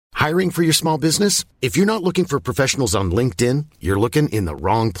Hiring for your small business? If you're not looking for professionals on LinkedIn, you're looking in the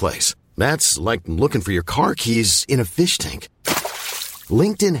wrong place. That's like looking for your car keys in a fish tank.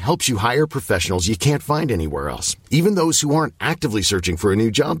 LinkedIn helps you hire professionals you can't find anywhere else, even those who aren't actively searching for a new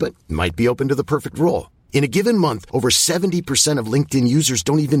job but might be open to the perfect role. In a given month, over 70% of LinkedIn users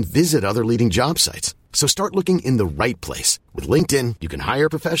don't even visit other leading job sites. So start looking in the right place. With LinkedIn, you can hire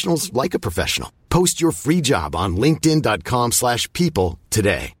professionals like a professional. Post your free job on linkedin.com/people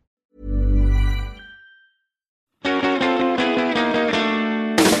today.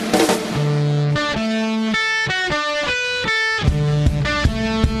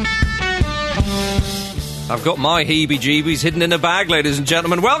 I've got my heebie-jeebies hidden in a bag, ladies and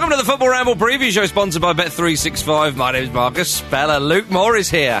gentlemen. Welcome to the Football Ramble Preview Show, sponsored by Bet365. My name's Marcus Speller. Luke Moore is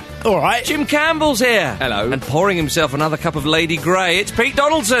here. All right. Jim Campbell's here. Hello. And pouring himself another cup of Lady Grey, it's Pete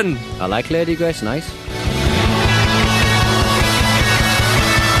Donaldson. I like Lady Grey, it's nice.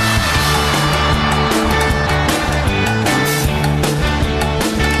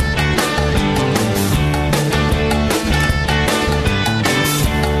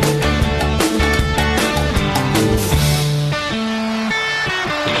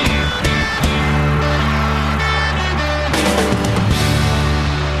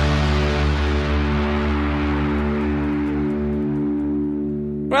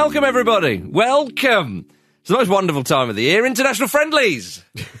 Welcome, everybody. Welcome. It's the most wonderful time of the year. International friendlies.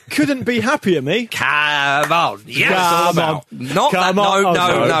 Couldn't be happier, me. Come on. Yes. Come on. Not Come that.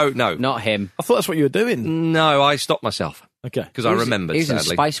 on. No. Not him. I thought that's what you were doing. No, I stopped myself. Okay. Because I remembered, He's in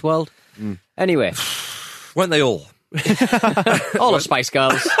sadly. Spice World. Anyway, Weren't they all? all the Spice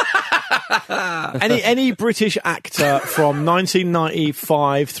Girls. Any British actor from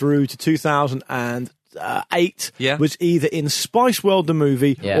 1995 through to 2008 Yeah. was either in Spice World the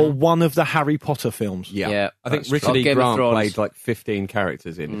movie Yeah. or one of the Harry Potter films. Yeah. I think That's Richard true. E. Game of Grant Thrones. played like 15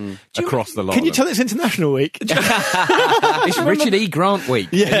 characters in across the lot. Can you of tell them. it's International Week? It's Richard E. Grant week.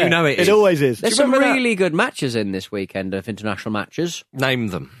 Yeah, and you know it is. always is. There's some really good matches in this weekend of international matches. Name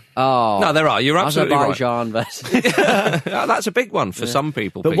them. Oh, No, there are. You're absolutely right. Azerbaijan versus... That's a big one for some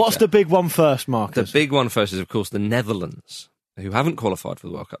people. But Peter. what's the big one first, The Marcus? big one first is, of course, the Netherlands, who haven't qualified for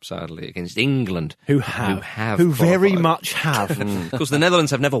the World Cup, sadly, against England. Who very qualified. much have. Of course, the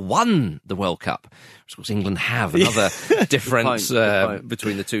Netherlands have never won the World Cup. Of course, England have. Another difference Good point.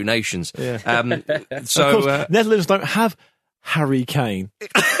 between the two nations. Yeah. So, Of course, Netherlands don't have Harry Kane.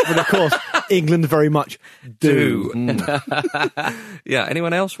 But of course, England very much do. yeah,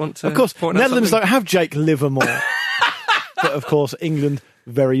 anyone else want to Of course, point out Netherlands something? don't have Jake Livermore. But of course, England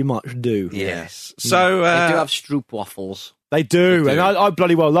very much do. Yes. So, They do have stroopwafels. They do. They And do. I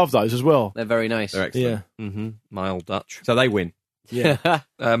bloody well love those as well. They're very nice. They're excellent. Yeah. my old Dutch. So they win. Yeah.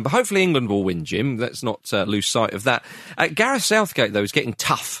 But hopefully England will win, Jim. Let's not lose sight of that. Gareth Southgate, though, is getting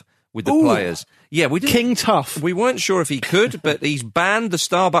tough with the players. Yeah, we didn't. King Tough. We weren't sure if he could, but he's banned the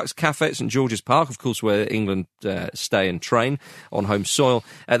Starbucks cafe at St George's Park, of course, where England stay and train on home soil.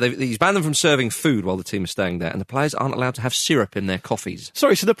 He's banned them from serving food while the team is staying there, and the players aren't allowed to have syrup in their coffees.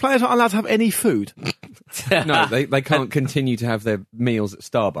 Sorry, so the players aren't allowed to have any food? No, they can't continue to have their meals at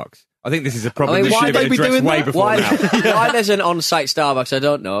Starbucks. I think this is a problem I mean, that why should have they been be addressed doing way that? before Why, now. why there's an on-site Starbucks, I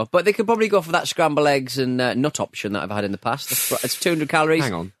don't know. But they could probably go for that scrambled eggs and nut option that I've had in the past. It's 200 calories.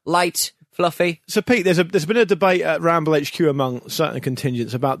 Hang on. Light, fluffy. So, Pete, there's been a debate at Ramble HQ among certain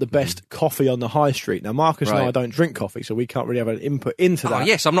contingents about the best coffee on the high street. Now, Marcus and I Right. don't drink coffee, so we can't really have an input into that. Oh,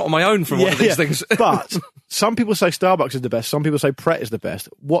 yes, I'm not on my own for one of these things. But some people say Starbucks is the best. Some people say Pret is the best.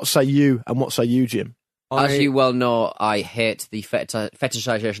 What say you, and what say you, Jim? As you well know, I hate the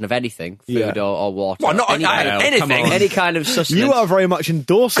fetishization of anything, food Yeah. or water. Well, not any, anything. come on. any kind of sustenance. You are very much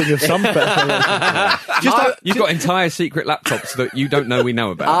endorsing of some fetishization. You've got entire secret laptops that you don't know we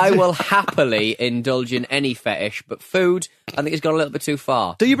know about. I will happily indulge in any fetish, but food, I think it's gone a little bit too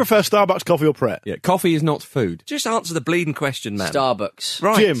far. Do you prefer Starbucks coffee or Pret? Yeah, coffee is not food. Just answer the bleeding question, man. Starbucks.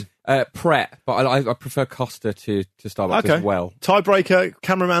 Right. Jim? Pret, but I prefer Costa to Starbucks Okay. as well. Tiebreaker,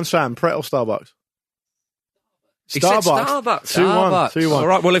 cameraman Sam, Pret or Starbucks? He said Starbucks. 2-1. 2-1. All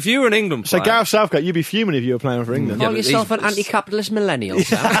right, well, if you were an England So, player... Gareth Southgate, you'd be fuming if you were playing for England. Yeah, Call but yourself he's- an anti-capitalist millennial,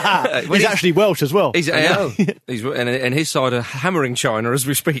 Sam. He's actually Welsh as well. He's, and his side are hammering China as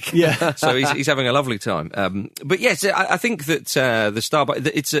we speak. Yeah. So he's having a lovely time. But yes, I think that the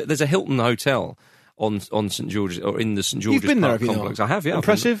Starbucks, there's a Hilton hotel on St George's or in the St George's You've been there, Park have you complex. not? I have, yeah. I've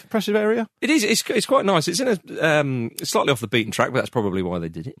been there. Impressive area. It is. It's quite nice. It's in a slightly off the beaten track, but that's probably why they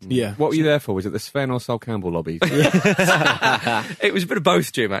did it. Yeah. What were you there for? Was it the Sven or Sol Campbell lobbies? It was a bit of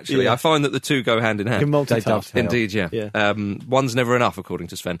both, Jim. Actually, Yeah. I find that the two go hand in You can hand. They multitask. dovetail. Indeed, yeah. Yeah. One's never enough, according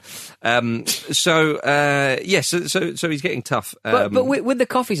to Sven. So he's getting tough. But with the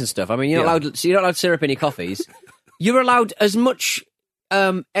coffees and stuff, I mean, you're Yeah. not allowed. So you're not allowed syrup in your coffees. You're allowed as much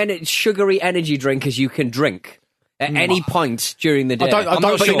sugary energy drink as you can drink at any point during the day. I don't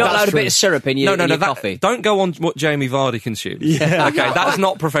but think you're not that's allowed a bit true. of syrup in your, your coffee. Don't go on what Jamie Vardy consumes. Yeah. Okay, that's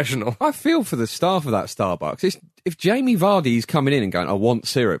not professional. I feel for the staff of that Starbucks. If Jamie Vardy's coming in and going, I want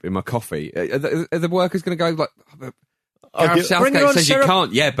syrup in my coffee, are the workers going to go like... Gareth Bring your Southgate own says syrup. you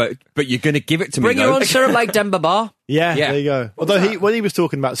can't. Yeah, but you're going to give it to Bring me. your though. own syrup like Demba Ba. Yeah, Yeah. there you go. Although when he was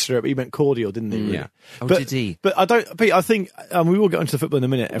talking about syrup, he meant cordial, didn't he? Really? Yeah. Oh, but, did he? But I don't, Pete. I think we will get onto the football in a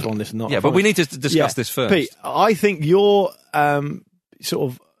minute. Everyone, listen. Not. I Yeah, but we promise. need to discuss this first. Pete, I think your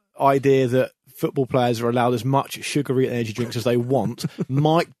sort of idea that football players are allowed as much sugary energy drinks as they want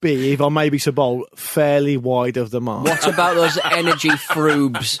might be, if I may be so bold, fairly wide of the mark. What about those energy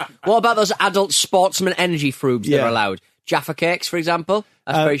frubes? What about those adult sportsman energy frubes that Yeah. are allowed? Jaffa cakes, for example.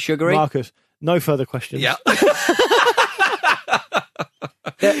 That's very sugary. Marcus, no further questions. Yeah.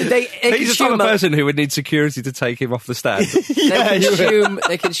 They He's the type of consume a, person who would need security to take him off the stand.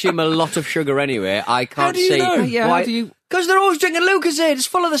 they consume a lot of sugar anyway. I can't do you see know? Yeah, why. how do you- Because they're always drinking Lucozade. It's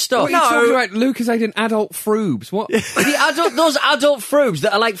full of the stuff. What are you talking about? Lucozade and adult frubes. What? Those adult frubes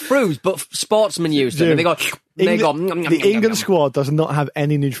that are like frubes, but sportsmen use them. And they go. The England squad does not have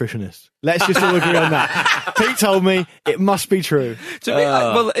any nutritionists. Let's just all agree on that. Pete told me it must be true. To me,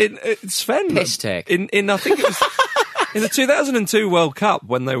 well, Sven, Piss take. in I think it was in the 2002 World Cup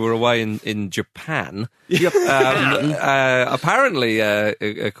when they were away in Japan. Apparently,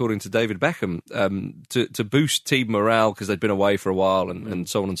 according to David Beckham, to boost team morale because they'd been away for a while and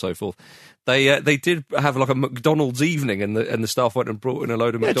so on and so forth. They did have like a McDonald's evening, and the staff went and brought in a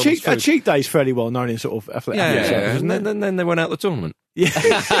load of McDonald's A food. cheat day is fairly well known in sort of athletic circles, isn't it? And then they went out the tournament.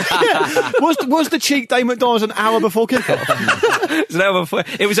 Was the cheat day McDonald's an hour before kickoff?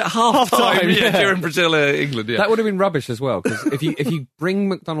 It was at half time Half-time, yeah. during Brazil, England. Yeah. That would have been rubbish as well, because if you bring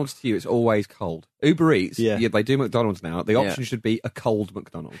McDonald's to you, it's always cold. Uber Eats, Yeah. they do McDonald's now. The option should be a cold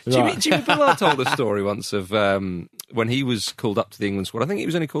McDonald's. Right. Jimmy Bullard told a story once of when he was called up to the England squad. I think he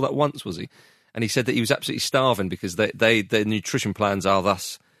was only called up once, was he? And he said that he was absolutely starving because their nutrition plans are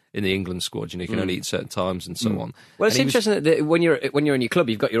thus in the England squad. You can only eat certain times and so on. Well, it's And he was- interesting that when you're in your club,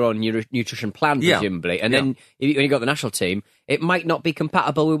 you've got your own nutrition plan, Yeah. presumably, and then when you got the national team, it might not be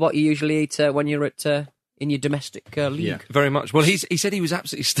compatible with what you usually eat when you're at in your domestic league. Yeah. Very much. Well, he said he was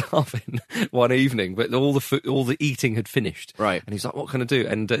absolutely starving one evening, but all the eating had finished. Right. And he's like, "What can I do?"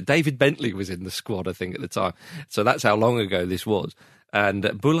 And David Bentley was in the squad, I think, at the time. So that's how long ago this was.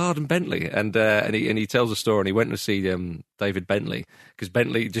 And Bullard and Bentley, and he tells a story. And he went to see David Bentley because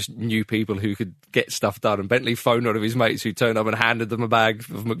Bentley just knew people who could get stuff done. And Bentley phoned one of his mates who turned up and handed them a bag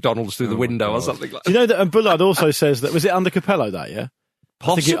of McDonald's through the window or something like Do that. you know that? And Bullard also says that, was it under Capello that, yeah?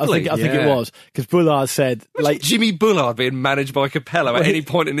 Possibly. I think it was, because Bullard said, like, Jimmy Bullard being managed by Capello at any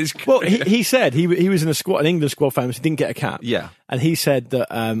point in his career. well, he said he was in an England squad famous, he didn't get a cap. Yeah. And he said that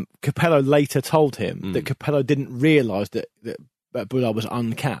Capello later told him that Capello didn't realise that Bullard was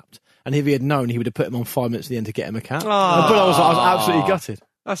uncapped. And if he had known, he would have put him on 5 minutes at the end to get him a cap. And Bullard was like, I was absolutely gutted.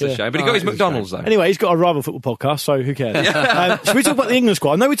 That's a shame. But he got his McDonald's, though. Anyway, he's got a rival football podcast, so who cares? So we talk about the England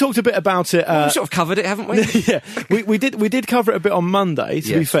squad. I know we talked a bit about it. We sort of covered it, haven't we? Yeah, we did cover it a bit on Monday, to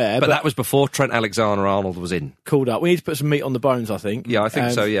be Yes. fair. But that was before Trent Alexander-Arnold was in. called up. We need to put some meat on the bones, I think. Yeah, I think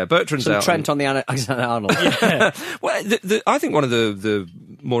so, yeah. Bertrand's Some out. Trent on the Alexander-Arnold. Well, I think one of the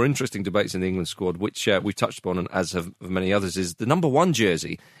more interesting debates in the England squad, which we touched upon, and as have many others, is the number 1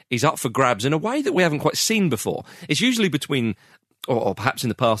 jersey is up for grabs in a way that we haven't quite seen before. It's usually between... Or perhaps in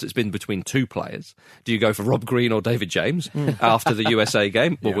the past it's been between 2 players. Do you go for Rob Green or David James after the USA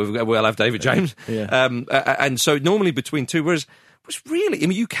game? Well, we'll have David James. Yeah. And so normally between 2, whereas really, I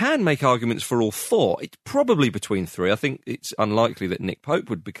mean, you can make arguments for all 4. It's probably between 3. I think it's unlikely that Nick Pope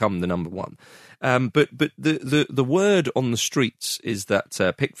would become the number 1. But the word on the streets is that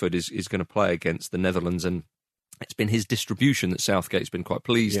Pickford is going to play against the Netherlands and It's been his distribution that Southgate's been quite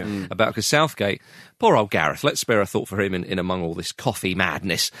pleased about, because Southgate, poor old Gareth, let's spare a thought for him in among all this coffee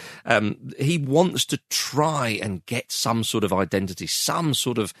madness. He wants to try and get some sort of identity, some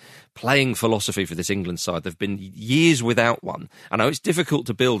sort of playing philosophy for this England side. They've been years without one. I know it's difficult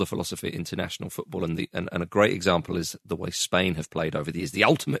to build a philosophy in international football, and a great example is the way Spain have played over the years. The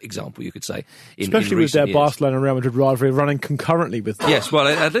ultimate example, you could say, especially with their Barcelona and Real Madrid rivalry running concurrently with. Yes, well,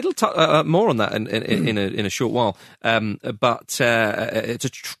 a little more on that in a short while. But to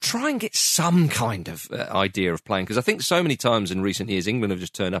try and get some kind of idea of playing, because I think so many times in recent years England have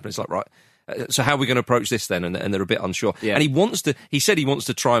just turned up and it's like, right, so how are we going to approach this then? And they're a bit unsure. Yeah. And he said he wants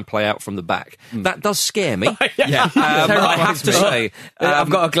to try and play out from the back. That does scare me. I have to say. I've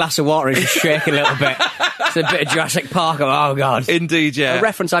got a glass of water and just shake a little bit. It's a bit of Jurassic Park. Oh, God. Indeed, yeah. A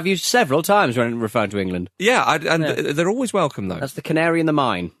reference I've used several times when referring to England. Yeah, they're always welcome, though. That's the canary in the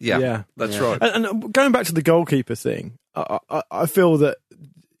mine. Yeah. That's right. And going back to the goalkeeper thing, I feel that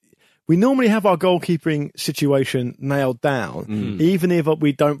we normally have our goalkeeping situation nailed down, even if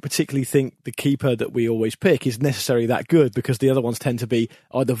we don't particularly think the keeper that we always pick is necessarily that good, because the other ones tend to be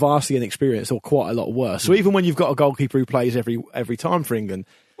either vastly inexperienced or quite a lot worse. So even when you've got a goalkeeper who plays every time for England...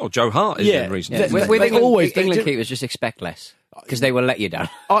 Well, Joe Hart is in recent years. With England keepers just expect less, because they will let you down.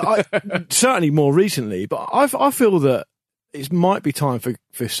 I certainly more recently, but I feel that it might be time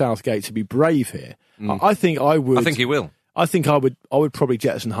for Southgate to be brave here. I think he will. I think I would probably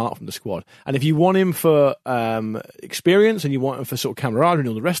jettison Hart from the squad. And if you want him for experience and you want him for sort of camaraderie and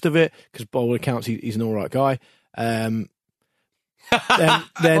all the rest of it, because by all accounts he's an all right guy, then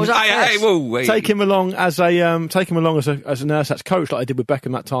take him along as a as an ersatz coach, like I did with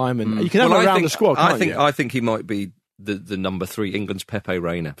Beckham that time, and you can have him around the squad. I think he might be the number 3 England's Pepe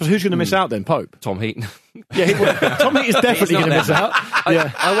Reina. But who's going to miss out then? Pope? Tom Heaton. Tom Heaton is definitely going to miss out.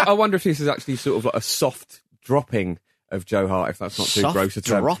 I wonder if this is actually sort of like a soft dropping of Joe Hart, if that's not too gross a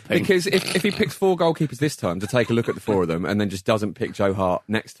term. Because if he picks 4 goalkeepers this time to take a look at the 4 of them and then just doesn't pick Joe Hart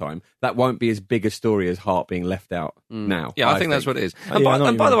next time, that won't be as big a story as Hart being left out now. Yeah, I think that's what it is.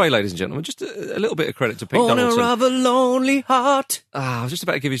 And by the way, ladies and gentlemen, just a little bit of credit to Pete Donaldson. Owner of a lonely heart. I was just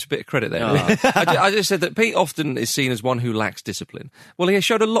about to give you a bit of credit there. I just said that Pete often is seen as one who lacks discipline. Well, he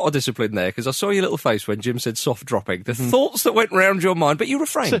showed a lot of discipline there, because I saw your little face when Jim said soft dropping. The thoughts that went round your mind, but you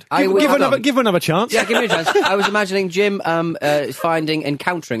refrained. Give another chance. Yeah, give me a chance. I was imagining Jim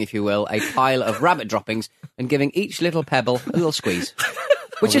encountering, if you will, a pile of rabbit droppings and giving each little pebble a little squeeze.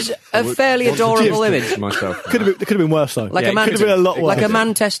 Which is a fairly adorable image. Could have been worse though. Like a man, could have been a lot worse. Like a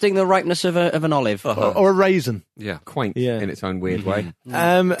man testing the ripeness of an olive, or a raisin. Yeah, quaint in its own weird way.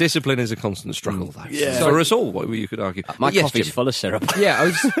 Discipline is a constant struggle, though. For us all, you could argue. My coffee's full of syrup. Yeah, I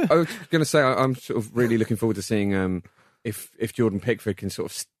was going to say I'm sort of really looking forward to seeing if Jordan Pickford can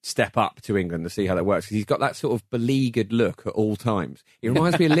sort of step up to England to see how that works, because he's got that sort of beleaguered look at all times. He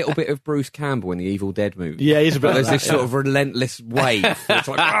reminds me a little bit of Bruce Campbell in the Evil Dead movie. Yeah, he's a bit. There's this sort of relentless wave. It's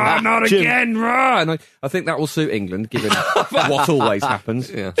like, not Jim, again, rah! And I think that will suit England, given what always happens.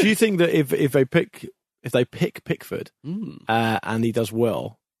 Yeah. Do you think that if they pick Pickford and he does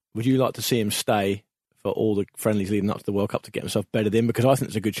well, would you like to see him stay for all the friendlies leading up to the World Cup to get himself bedded in? Because I think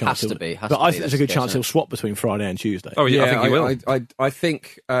there's a good chance. I think there's a good chance he'll swap between Friday and Tuesday. Oh yeah, I think he will. I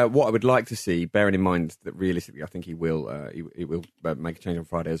think what I would like to see, bearing in mind that realistically, I think he will. He will make a change on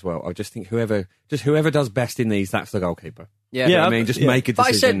Friday as well. I just think whoever does best in these, that's the goalkeeper. Yeah, you know what I mean, just make a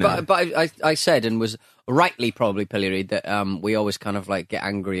decision. I said, and was rightly probably pilloried, that we always kind of like get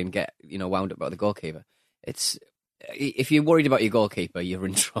angry and get wound up about the goalkeeper. It's. If you're worried about your goalkeeper, you're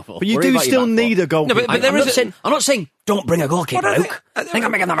in trouble. But you do still need a goalkeeper. No, but I'm not saying don't bring a goalkeeper, Luke. I think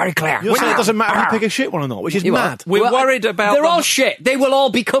I'm making that very clear. You're saying it doesn't matter if you pick a shit one or not, which is mad. We're worried about... They're all shit. They will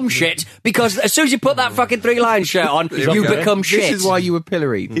all become shit, because as soon as you put that fucking 3-line shirt on, you become shit. This is why you were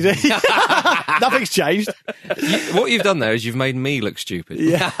pilloried. Nothing's changed. What you've done there is you've made me look stupid.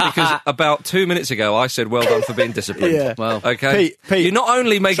 Yeah. Because about 2 minutes ago, I said, well done for being disciplined. Yeah. Well, okay. Pete, you're not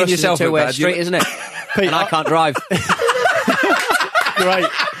only making yourself look bad... Street, isn't it? Pete, and I can't drive. Great.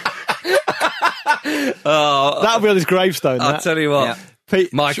 That'll be on his gravestone. I'll tell you what. Yeah.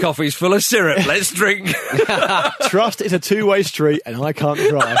 Pete, my coffee's full of syrup. Let's drink. Trust is a two-way street, and I can't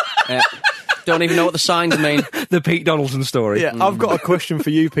drive. Yeah. Don't even know what the signs mean. The Pete Donaldson story. Yeah, I've got a question for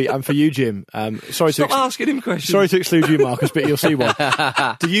you, Pete, and for you, Jim. Stop asking him questions. Sorry to exclude you, Marcus, but you'll see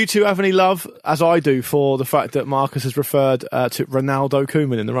why. Do you two have any love, as I do, for the fact that Marcus has referred to Ronaldo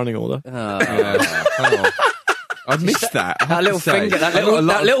Koeman in the running order? I missed that. I have That to little say. finger,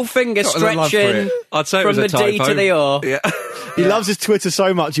 that little finger got a lot of love for stretching it. I'd say it from was a the D typo. to the O. Yeah. He loves his Twitter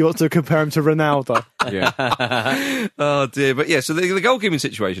so much he wants to compare him to Ronaldo. Yeah. Oh dear, but yeah. So the goalkeeping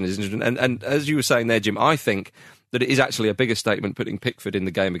situation is interesting, and as you were saying there, Jim, I think that it is actually a bigger statement putting Pickford in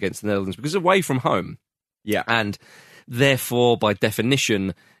the game against the Netherlands because away from home, Yeah. and therefore by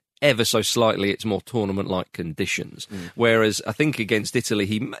definition, ever so slightly, it's more tournament-like conditions. Whereas I think against Italy,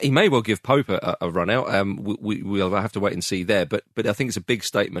 he may well give Pope a run out. We'll have to wait and see there, but I think it's a big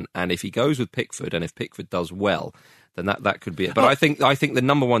statement. And if he goes with Pickford, and if Pickford does well, then that could be it. But I think the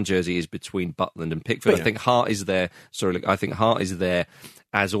number one jersey is between Butland and Pickford. I think Hart is there. I think Hart is there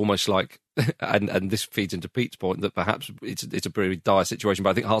as almost like, and this feeds into Pete's point that perhaps it's a pretty dire situation,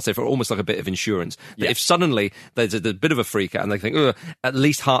 but I think Hart's there for almost like a bit of insurance. That if suddenly there's a bit of a freak out and they think, at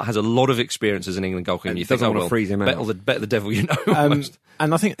least Hart has a lot of experience as an England goalkeeper, and you think, doesn't want to freeze him out. Bet the devil you know. Almost.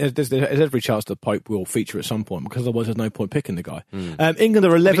 And I think there's every chance that Pope will feature at some point because otherwise there's no point picking the guy. England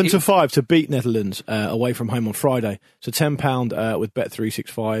are 11-5 to beat Netherlands away from home on Friday. So £10 with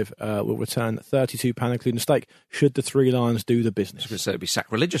Bet365 will return £32 including stake should the Three Lions do the business. I was going to say it'd be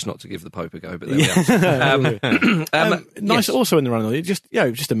sacrilegious not to give the Pope a go, but there we are. Nice yes. also in the run, just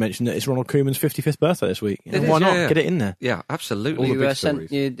to mention that it's Ronald Koeman's 55th birthday this week. It is, why not? yeah. Get it in there. Yeah, absolutely. All the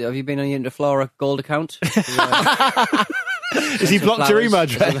big Have you been on your Interflora Gold account? Has he blocked your email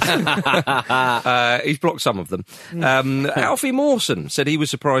address? He's blocked some of them. Alfie Mawson said he was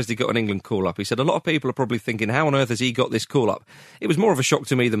surprised he got an England call-up. He said a lot of people are probably thinking, how on earth has he got this call-up? It was more of a shock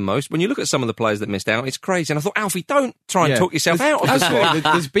to me than most. When you look at some of the players that missed out, it's crazy. And I thought, Alfie, don't try and talk yourself out of the squad.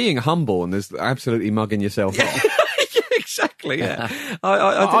 Absolutely. There's being humble and there's absolutely mugging yourself off. Yeah, exactly, yeah.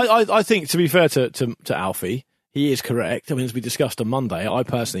 I think, to be fair to Alfie, he is correct. I mean, as we discussed on Monday, I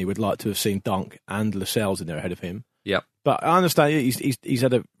personally would like to have seen Dunk and Lascelles in there ahead of him. Yep. But I understand he's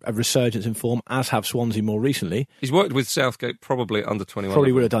had a resurgence in form, as have Swansea more recently. He's worked with Southgate probably under 21.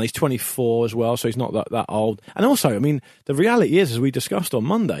 Probably would have done. He's 24 as well, so he's not that old. And also, I mean, the reality is, as we discussed on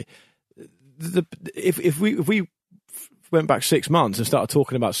Monday, if we went back 6 months and started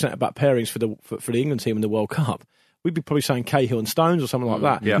talking about centre-back pairings for the England team in the World Cup, we'd be probably saying Cahill and Stones or something like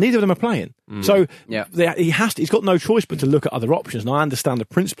that. Yeah. Neither of them are playing. So Yeah. he's got no choice but to look at other options, and I understand the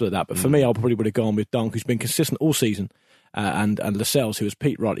principle of that. But for me, I probably would have gone with Dunk, who's been consistent all season, and Lascelles, who, as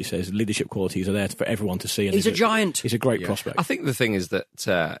Pete rightly says, leadership qualities are there for everyone to see. And He's a giant. He's a great prospect. I think the thing is that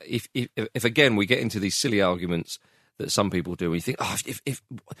if again we get into these silly arguments that some people do, and you think,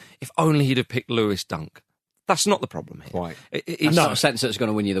 if only he'd have picked Lewis Dunk. That's not the problem here. Quite. It's not a sense that's going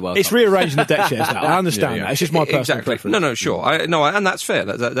to win you the World It's Cup. rearranging the deck chairs now. I understand that. It's just my personal preference. No, sure. And that's fair.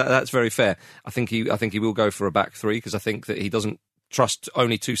 That's very fair. I think he will go for a back three because I think that he doesn't trust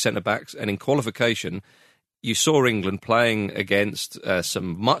only two centre backs. And in qualification, you saw England playing against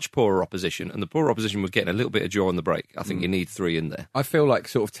some much poorer opposition, and the poorer opposition was getting a little bit of joy on the break. I think you need three in there. I feel like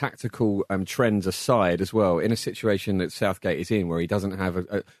sort of tactical trends aside as well, in a situation that Southgate is in where he doesn't have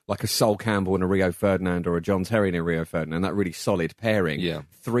a Sol Campbell and a Rio Ferdinand or a John Terry and a Rio Ferdinand, that really solid pairing,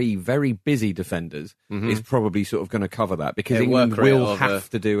 three very busy defenders is probably sort of going to cover that because England will have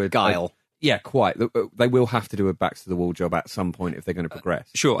to do a guile. Yeah, quite. They will have to do a backs to the wall job at some point if they're going to progress.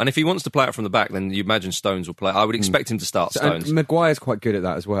 Sure, and if he wants to play it from the back, then you imagine Stones will play. I would expect him to start Stones. And Maguire's quite good at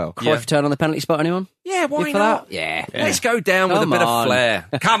that as well. Cruyff turn on the penalty spot, anyone? Yeah, why Good for not? that? Yeah. Let's go down with a Come bit on. of flair.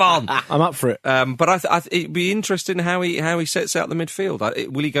 Come on. I'm up for it. But it'd be interesting how he sets out the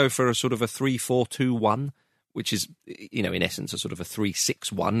midfield. Will he go for a sort of a 3-4-2-1, which is, in essence, a sort of a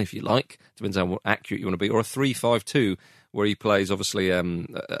 3-6-1, if you like. Depends on how accurate you want to be, or a 3-5-2. Where he plays, obviously, a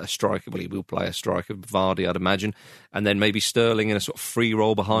striker. Well, he will play a striker, Vardy, I'd imagine, and then maybe Sterling in a sort of free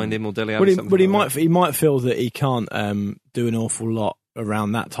role behind him, or Dele Alli. He might feel that he can't do an awful lot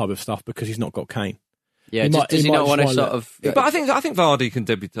around that type of stuff because he's not got Kane. Yeah, does he not want to sort of... But I think Vardy can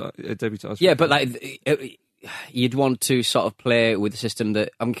debutise. Yeah, but you'd want to sort of play with the system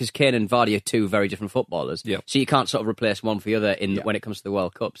that... because Kane and Vardy are two very different footballers. Yeah. So you can't sort of replace one for the other when it comes to the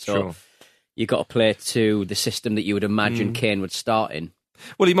World Cup. So Sure. you've got to play to the system that you would imagine Kane would start in.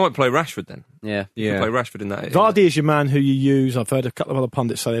 Well, he might play Rashford then. Yeah. He can play Rashford in that. Vardy is your man who you use. I've heard a couple of other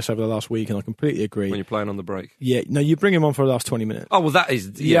pundits say this over the last week, and I completely agree. When you're playing on the break. Yeah, no, you bring him on for the last 20 minutes. Oh, well, that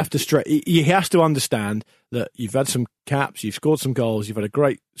is... You have to he has to understand that you've had some caps, you've scored some goals, you've had a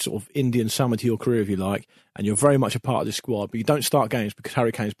great sort of Indian summer to your career, if you like, and you're very much a part of this squad, but you don't start games because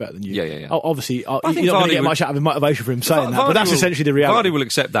Harry Kane's better than you. Yeah. Obviously, you're not think going to Vardy get much out of him motivation for him saying that, but that's essentially the reality. Vardy will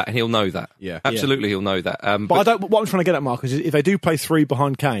accept that, and he'll know that. Yeah. Absolutely, he'll know that. But what I'm trying to get at, Marcus, is if they do play three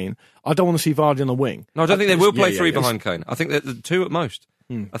behind Kane, I don't want to see Vardy on the wing. No, I don't think they will play three behind Kane. I think they're two at most.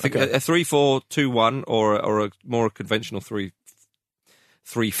 I think a 3-4-2-1 or a more conventional 3.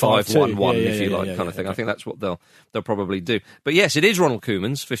 3-5-1-1, 5-2. if you like, kind of thing. I think that's what they'll probably do. But yes, it is Ronald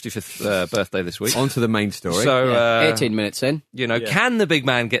Koeman's 55th birthday this week. On to the main story. So, 18 minutes in. Can the big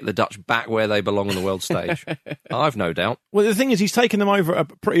man get the Dutch back where they belong on the world stage? I've no doubt. Well, the thing is, he's taken them over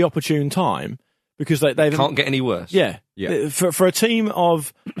at a pretty opportune time because they Can't get any worse. Yeah. Yeah. For a team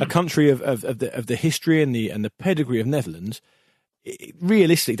of a country of the history and the pedigree of Netherlands, it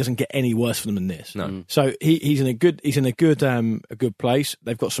realistically doesn't get any worse for them than this. No. So he's in a good place.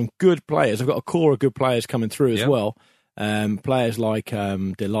 They've got some good players. They've got a core of good players coming through as well. Players like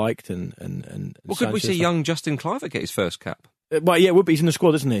De Ligt and Well, could we see young Justin Kluivert get his first cap? Well, yeah, would be. He's in the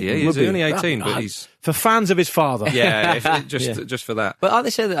squad, isn't he? Yeah, he's only 18, but he's for fans of his father. Yeah, just for that. But aren't they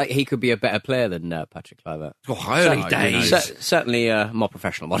saying that he could be a better player than Patrick Kluivert? Early days. Certainly a more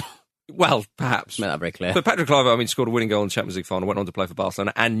professional one. Well, perhaps. Make that very clear. But Patrick Kluivert, scored a winning goal in the Champions League final, went on to play for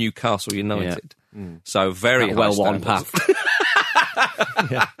Barcelona and Newcastle United. Yeah. So very well-worn path.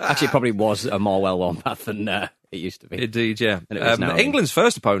 Yeah. Actually, it probably was a more well-worn path than it used to be. Indeed, yeah. And it is now, England's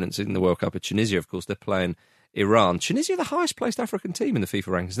first opponents in the World Cup are Tunisia, of course. They're playing Iran. Tunisia are the highest-placed African team in the FIFA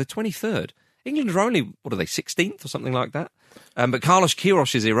rankings. They're 23rd. England are only, 16th or something like that? But Carlos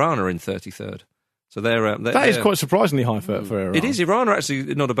Queiroz' Iran are in 33rd. So that is quite surprisingly high for Iran. It is. Iran are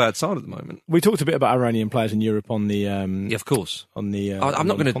actually not a bad side at the moment. We talked a bit about Iranian players in Europe on the. Yeah, of course. On the. I'm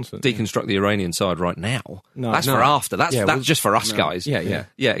not going to deconstruct the Iranian side right now. No, that's for after. That's just for us guys. Yeah,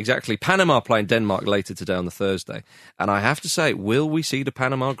 exactly. Panama playing Denmark later today on the Thursday, and I have to say, will we see the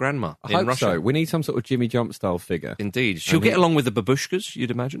Panama grandma I in hope Russia? so. We need some sort of Jimmy Jump style figure. Indeed, she'll get along with the babushkas,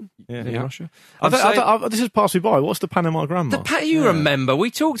 you'd imagine, in Russia. This has passed me by. What's the Panama grandma? You remember we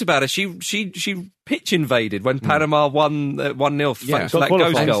talked about her. She pitch invaded when Panama won 1-0 thanks to that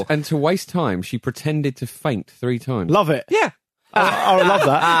ghost goal. And to waste time, she pretended to faint 3 times. Love it. Yeah. I love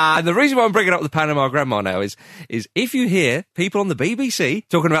that. And the reason why I'm bringing up the Panama grandma now is if you hear people on the BBC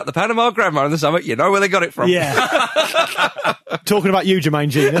talking about the Panama grandma in the summer, you know where they got it from. Yeah. Talking about you, Jermaine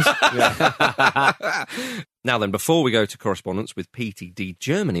Genius. Now then, before we go to correspondence with PTD,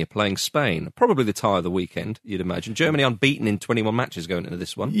 Germany are playing Spain. Probably the tie of the weekend, you'd imagine. Germany unbeaten in 21 matches going into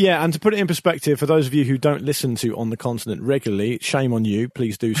this one. Yeah, and to put it in perspective, for those of you who don't listen to On the Continent regularly, shame on you,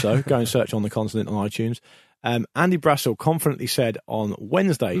 please do so. Go and search On the Continent on iTunes. Andy Brassel confidently said on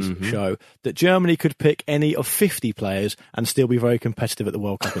Wednesday's show that Germany could pick any of 50 players and still be very competitive at the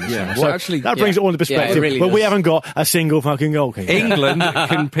World Cup in the summer. So actually, that brings it all into perspective. It really but does. we haven't got a single fucking goalkeeper. England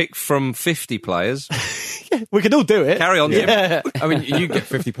can pick from 50 players. We could all do it. Carry on, Jim. Yeah. I mean, you get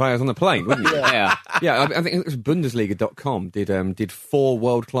 50 players on the plane, wouldn't you? Yeah. Yeah, I think it was Bundesliga.com did 4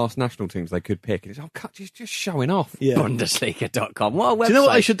 world-class national teams they could pick. And it's just showing off. Yeah. Bundesliga.com. What a website. Do you know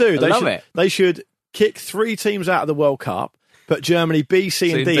what they should do? I love it. They should kick 3 teams out of the World Cup, put Germany B,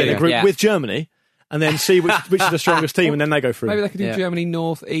 C, and D in a group with Germany, and then see which is the strongest team, and then they go through. Maybe they could do Germany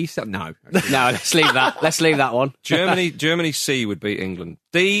North, East. No. No, let's leave that. Let's leave that one. Germany C would beat England.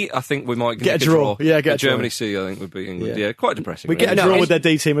 D, I think we might get a draw. Yeah, get a draw. Germany C, I think, would beat England. Yeah, quite depressing. We get a draw with their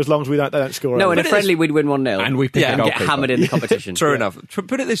D team as long as they don't score. No, in a friendly, we'd win 1-0. And we pick a and get goalkeeper. hammered in the competition. True enough.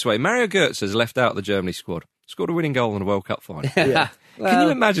 Put it this way, Mario Götze has left out the Germany squad. Scored a winning goal in a World Cup final. Yeah. Can you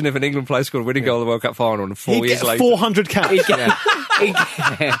imagine if an England player scored a winning goal in the World Cup final and 4 years later? 400 caps.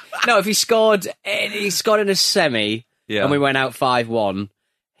 No, if he scored in a semi and we went out 5-1,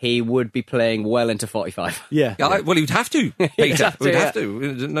 he would be playing well into 45. Yeah. Well, he would have to, Peter. We'd have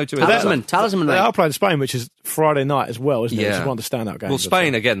to. No two Talisman. They are playing Spain, which is Friday night as well, isn't it? Yeah. Which is one of the standout games. Well,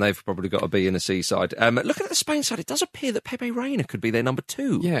 Spain, again, they've probably got to be in a C side. Looking at the Spain side, it does appear that Pepe Reina could be their number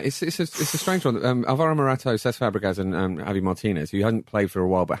 2. Yeah, it's a strange one. Alvaro Morata, Cesc Fabregas and Javi Martinez, who hadn't played for a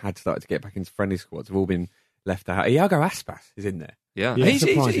while but had started to get back into friendly squads, have all been left out. Iago Aspas is in there. Yeah. He's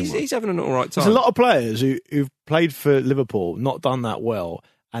He's having an all right time. There's a lot of players who've played for Liverpool, not done that well,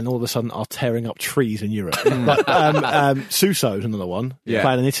 and all of a sudden are tearing up trees in Europe. Like, Suso's another one,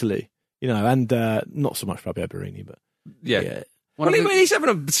 playing in Italy, and not so much Fabio Borini, but yeah. Well, he's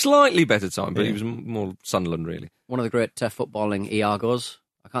having a slightly better time, but he was more Sunderland, really. One of the great footballing Iagos.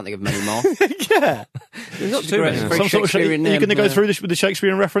 I can't think of many more. Yeah. There's not too many. Some sort of Shakespearean Are you name, going to go through this with the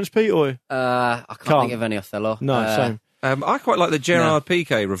Shakespearean reference, Pete? Or I can't think of any Othello. No, same. I quite like that Gerard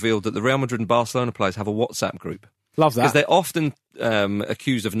Piqué revealed that the Real Madrid and Barcelona players have a WhatsApp group. Love that. Because they're often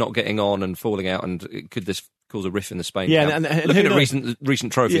accused of not getting on and falling out, and could this cause a rift in the Spain camp? And looking at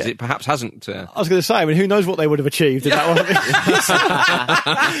recent trophies, it perhaps hasn't. I was going to say, who knows what they would have achieved if that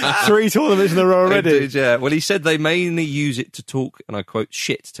was 3 tournaments in a row already. Indeed, yeah. Well, he said they mainly use it to talk, and I quote,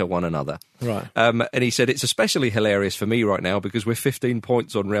 shit to one another. Right. And he said, it's especially hilarious for me right now because we're 15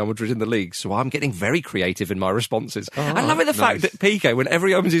 points on Real Madrid in the league, so I'm getting very creative in my responses. I love it, the fact that Piqué, whenever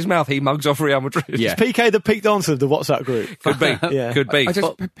he opens his mouth, he mugs off Real Madrid. Yeah. Is Piqué the peak dancer of the WhatsApp group? Could be. Yeah. Could be.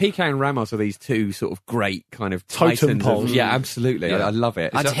 Piqué and Ramos are these two sort of great kind of Totem titans of- poles. Yeah, absolutely. Yeah. I love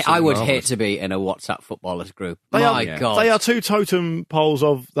it. I would marvellous. hate to be in a WhatsApp footballers group. They My are, God. They are two totem poles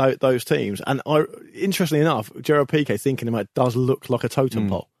of those teams. And interestingly enough, Gerard Piqué, thinking about it, does look like a totem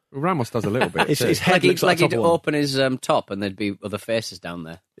pole. Ramos does a little bit. His too. head Like looks like he'd the top one. open his top and there'd be other faces down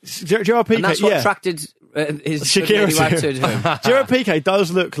there. Gerard Piqué, And that's what yeah. attracted his Security. wife to him. Gerard Piqué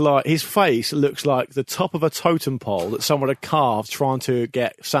does look like, his face looks like the top of a totem pole that someone had carved trying to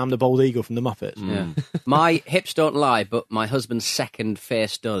get Sam the Bald Eagle from the Muppets. Yeah. My hips don't lie, but my husband's second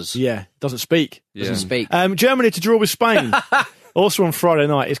face does. Yeah, doesn't speak. Doesn't speak. Germany to draw with Spain. Also on Friday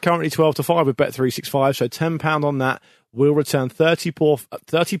night. It's currently 12-5 with Bet365, so £10 on that will return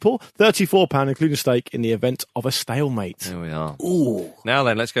 £34, including stake, in the event of a stalemate. There we are. Ooh. Now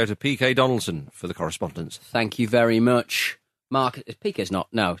then, let's go to P.K. Donaldson for the correspondence. Thank you very much. Mark, Piqué's not.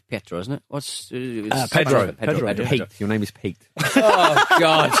 No, it's Pietro, isn't it? Pedro. Pedro. Peaked. Your name is Peaked. Oh,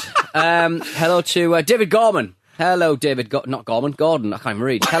 God. Hello to David Gorman. Hello, David. Not Gorman, Gordon. I can't even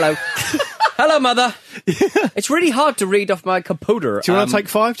read. Hello. Hello, Mother. It's really hard to read off my computer. Do you want to take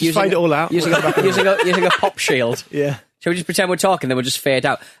 5? Just fade it all out. Using a pop shield. Yeah. Shall we just pretend we're talking, then we'll just fade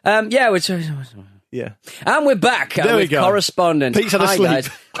out? Yeah, Yeah. and we're back There we with go. correspondent. Pete's had a Hi, sleep. guys.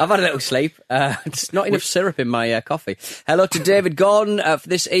 I've had a little sleep. It's not enough syrup in my coffee. Hello to David Gordon for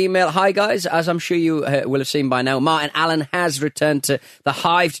this email. Hi, guys. As I'm sure you will have seen by now, Martin Allen has returned to the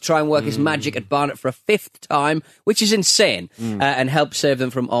Hive to try and work his magic at Barnet for a 5th time, which is insane, and help save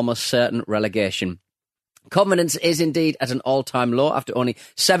them from almost certain relegation. Confidence is indeed at an all-time low. After only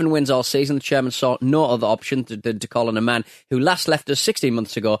 7 wins all season, the chairman saw no other option than to call on a man who last left us 16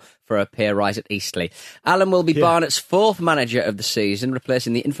 months ago for a pay rise at Eastleigh. Allen will be Barnet's 4th manager of the season,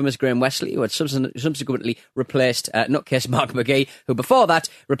 replacing the infamous Graham Wesley, who had subsequently replaced nutcase Mark McGee, who before that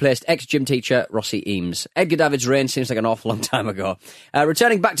replaced ex-gym teacher Rossi Eames. Edgar David's reign seems like an awful long time ago.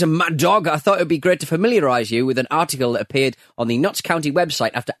 Returning back to Mad Dog, I thought it would be great to familiarise you with an article that appeared on the Notts County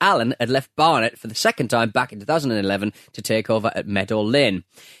website after Allen had left Barnet for the 2nd time back in 2011 to take over at Meadow Lane.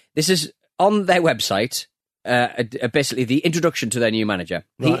 This is on their website. Basically the introduction to their new manager.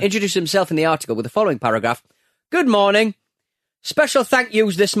 Right. He introduced himself in the article with the following paragraph. Good morning. Special thank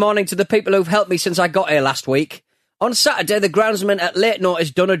yous this morning to the people who've helped me since I got here last week. On Saturday, the groundsman at late notice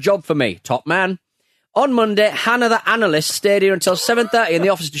done a job for me. Top man. On Monday, Hannah the analyst stayed here until 7:30 in the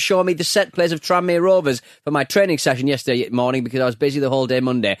office to show me the set plays of Tranmere Rovers for my training session yesterday morning because I was busy the whole day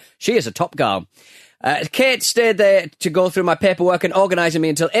Monday. She is a top girl. Kate stayed there to go through my paperwork and organising me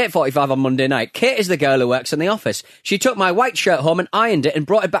until 8:45 on Monday night. Kate is the girl who works in the office. She took my white shirt home and ironed it and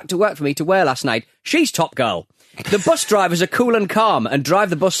brought it back to work for me to wear last night. She's top girl. The bus drivers are cool and calm and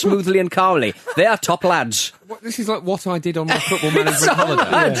drive the bus smoothly and calmly. They are top lads. This is like what I did on my football management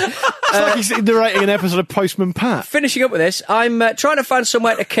holiday. It's like he's narrating an episode of Postman Pat. Finishing up with this, I'm trying to find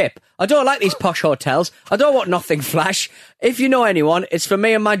somewhere to kip. I don't like these posh hotels. I don't want nothing flash. If you know anyone, it's for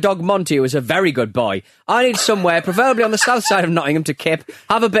me and my dog Monty, who is a very good boy. I need somewhere, preferably on the south side of Nottingham, to kip,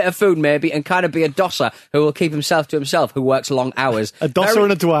 have a bit of food maybe, and kind of be a dosser who will keep himself to himself, who works long hours. A dosser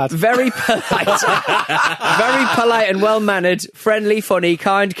and a dwad. Very polite. Very polite and well-mannered, friendly, funny,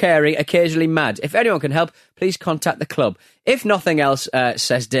 kind, caring, occasionally mad. If anyone can help, please contact the club. If nothing else,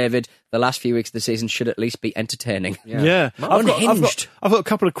 says David, the last few weeks of the season should at least be entertaining. Yeah. I've Unhinged. got a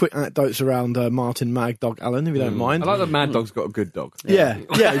couple of quick anecdotes around Martin Mad Dog Allen, if you don't mind. I like that Mad Dog's got a good dog. Yeah,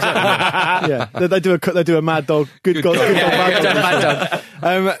 exactly. Yeah, they do a Mad Dog, good dog, Mad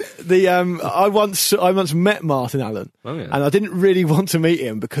Dog. I once met Martin Allen, and I didn't really want to meet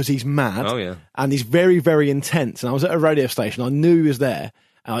him because he's mad, and he's very, very intense. And I was at a radio station, I knew he was there.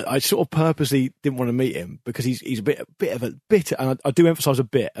 And I sort of purposely didn't want to meet him because he's a bit of a, and I do emphasise a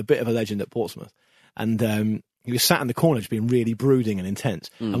bit of a legend at Portsmouth. And he was sat in the corner just being really brooding and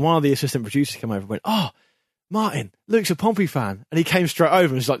intense. And one of the assistant producers came over and went, "Oh, Martin, Luke's a Pompey fan." And he came straight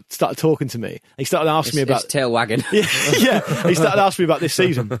over and just started talking to me. He started asking me about... His tail wagging. Yeah, he started asking me about this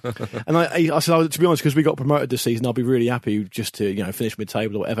season. And I said, to be honest, because we got promoted this season, I'll be really happy just to, finish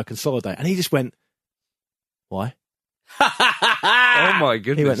mid-table or whatever, consolidate. And he just went, "Why?" Oh my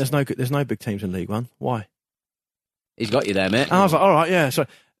goodness! He went, "There's no big teams in League One. Why?" He's got you there, mate. And I was like, "All right, yeah." So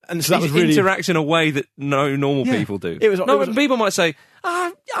And so that He was really interacts in a way that no normal Yeah. people do. It was- people might say,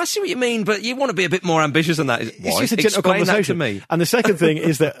 I see what you mean, but you want to be a bit more ambitious than that. It's Why? just a gentle Explain conversation. that to me. And the second thing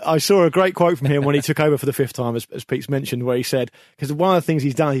is that I saw a great quote from him when he took over for the 5th time, as Pete's mentioned, where he said, because one of the things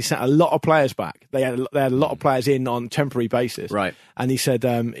he's done, he sent a lot of players back. They had a lot of players in on temporary basis. Right. And he said,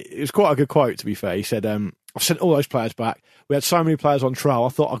 it was quite a good quote, to be fair. He said, I've sent all those players back. We had so many players on trial, I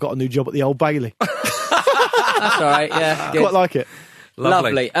thought I got a new job at the Old Bailey. That's all right, yeah. Good. Quite like it.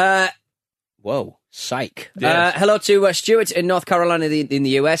 Lovely. Whoa, psych. Yes. Hello to Stuart in North Carolina in the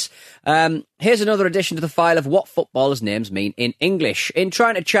US. Here's another addition to the file of what footballers' names mean in English. In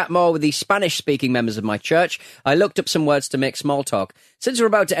trying to chat more with the Spanish-speaking members of my church, I looked up some words to make small talk. Since we're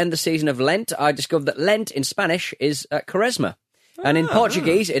about to end the season of Lent, I discovered that Lent in Spanish is Quaresma. And in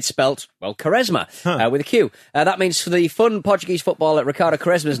Portuguese, it's spelt, well, Quaresma, with a Q. That means for the fun Portuguese footballer, Ricardo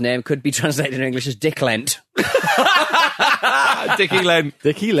Quaresma's name could be translated in English as Dick Lent. Dickie Lent.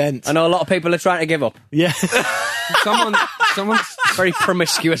 Dickie Lent. I know a lot of people are trying to give up. Yeah. Someone's Very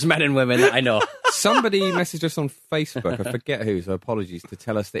promiscuous men and women that I know. Somebody messaged us on Facebook, I forget who, so apologies, to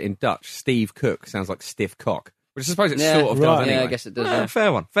tell us that in Dutch, Steve Cook sounds like stiff cock. Which I suppose it sort of does anyway. Yeah, I guess it does. Yeah, Yeah.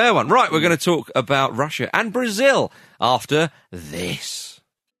 fair one. Right, we're going to talk about Russia and Brazil after this.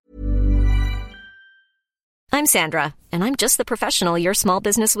 I'm Sandra, and I'm just the professional your small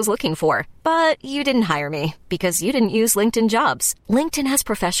business was looking for. But you didn't hire me because you didn't use LinkedIn Jobs. LinkedIn has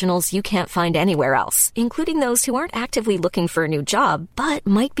professionals you can't find anywhere else, including those who aren't actively looking for a new job, but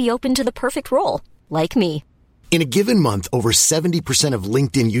might be open to the perfect role, like me. In a given month, over 70% of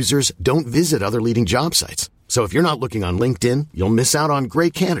LinkedIn users don't visit other leading job sites. So if you're not looking on LinkedIn, you'll miss out on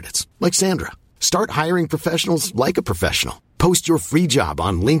great candidates like Sandra. Start hiring professionals like a professional. Post your free job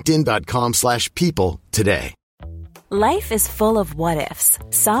on linkedin.com/people today. Life is full of what-ifs.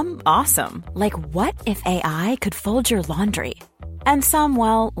 Some awesome, like what if AI could fold your laundry? And some,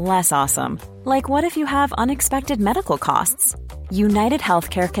 well, less awesome, like what if you have unexpected medical costs? United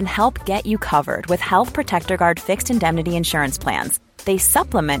Healthcare can help get you covered with Health Protector Guard fixed indemnity insurance plans. They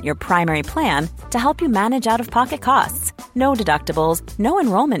supplement your primary plan to help you manage out-of-pocket costs. No deductibles, no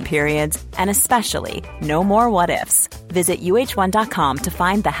enrollment periods, and especially no more what-ifs. Visit uh1.com to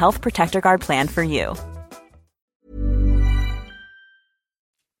find the Health Protector Guard plan for you.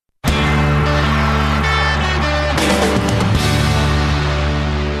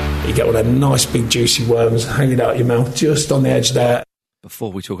 You get all them nice big juicy worms hanging out your mouth just on the edge there.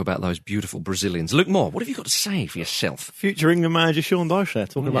 Before we talk about those beautiful Brazilians, Luke Moore, what have you got to say for yourself? Future England manager Sean Dyche there,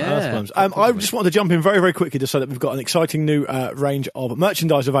 talking about Yeah, earthworms. I just wanted to jump in very, very quickly to say that we've got an exciting new range of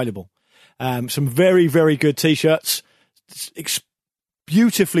merchandise available. Some very, very good T-shirts,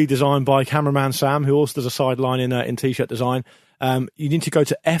 beautifully designed by cameraman Sam, who also does a sideline in T-shirt design. You need to go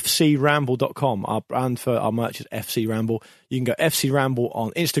to fcramble.com. Our brand for our merch is FC Ramble. You can go FC Ramble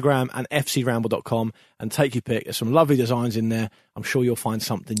on Instagram and fcramble.com and take your pick. There's some lovely designs in there. I'm sure you'll find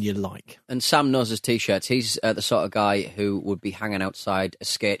something you like. And Sam knows his T-shirts. He's the sort of guy who would be hanging outside a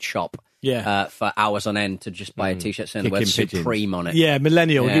skate shop for hours on end to just buy a T-shirt saying the word Supreme on it. Yeah,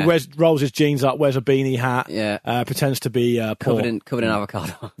 millennial. Yeah. He rolls his jeans up, wears a beanie hat, pretends to be poor. Covered in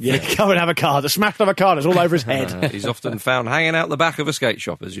avocado. Yeah, covered in avocado. Smashed avocados all over his head. He's often found hanging out the back of a skate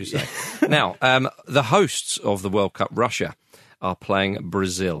shop, as you say. Now, the hosts of the World Cup, Russia, are playing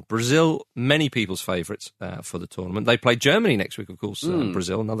Brazil. Brazil, many people's favourites for the tournament. They play Germany next week, of course.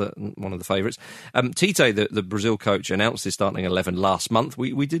 Brazil, another one of the favourites. Tite, the Brazil coach, announced his starting 11 last month.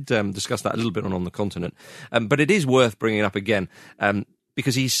 We did discuss that a little bit on the continent. But it is worth bringing up again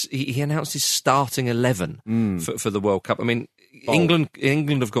because he announced his starting 11 for the World Cup. I mean, England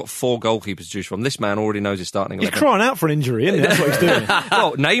have got 4 goalkeepers to choose from. This man already knows his starting 11. He's crying out for an injury, isn't he? That's what he's doing.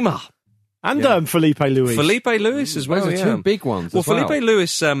 Well, Neymar. And Felipe Luis. Felipe Luis as well, Those are two big ones. Well, as well. Felipe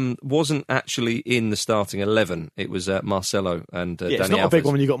Luis wasn't actually in the starting 11. It was Marcelo and Dani it's not Alves. a big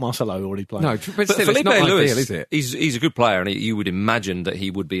one when you've got Marcelo already playing. No, but But still, Felipe it's not Luis, ideal, is it? He's a good player, and you would imagine that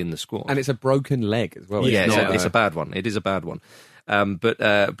he would be in the squad. And it's a broken leg as well. Yeah, not it's a bad one. It is a bad one.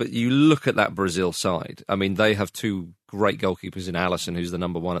 But you look at that Brazil side. I mean, they have 2 great goalkeepers in Alisson, who's the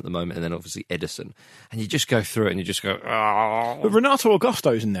number 1 at the moment, and then obviously Edison. And you just go through it and you just go, oh. But Renato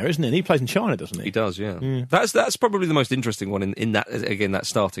Augusto's in there, isn't he? And he plays in China, doesn't he? He does, yeah. That's probably the most interesting one in that, again, that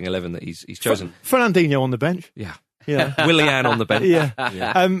starting 11 that he's chosen. Fernandinho on the bench. Yeah. Yeah. Willian on the bench.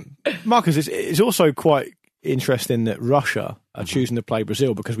 Yeah. Marcus, it's also quite interesting that Russia are choosing to play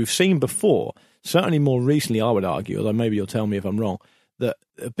Brazil because we've seen before, certainly more recently, I would argue, although maybe you'll tell me if I'm wrong, that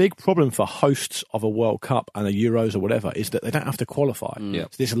a big problem for hosts of a World Cup and a Euros or whatever is that they don't have to qualify. Yeah.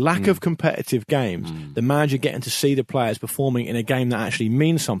 So this lack of competitive games, the manager getting to see the players performing in a game that actually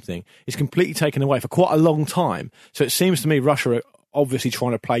means something is completely taken away for quite a long time. So it seems to me Russia obviously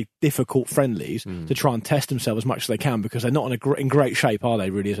trying to play difficult friendlies to try and test themselves as much as they can, because they're not in great shape, are they,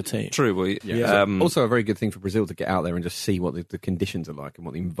 really, as a team? True. Well, Also a very good thing for Brazil to get out there and just see what the conditions are like and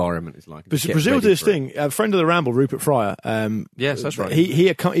what the environment is like. Brazil did this thing. A friend of the Ramble, Rupert Fryer. Yes, that's right.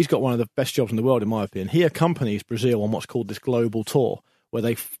 He's got one of the best jobs in the world, in my opinion. He accompanies Brazil on what's called this global tour, where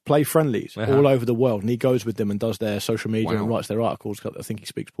they play friendlies all over the world, and he goes with them and does their social media and writes their articles. I think he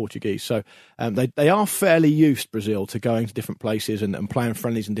speaks Portuguese. So they are fairly used, Brazil, to going to different places and playing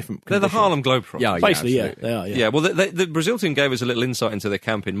friendlies in different They're conditions. the Harlem Globetrotters. Basically, they are. Yeah, well, the Brazil team gave us a little insight into their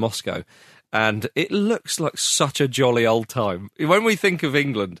camp in Moscow, and it looks like such a jolly old time. When we think of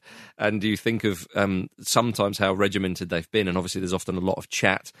England, and you think of sometimes how regimented they've been, and obviously there's often a lot of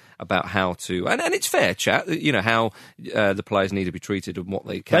chat about how to, and it's fair chat, how the players need to be treated and what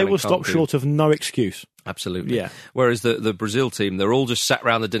they can. They will stop short of no excuse. Absolutely. Yeah. Whereas the Brazil team, they're all just sat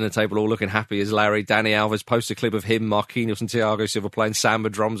around the dinner table, all looking happy as Larry. Danny Alves posts a clip of him, Marquinhos and Thiago Silva playing samba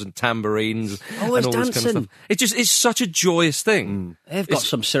drums and tambourines. Always and all dancing. This kind of stuff. It's such a joyous thing. They've got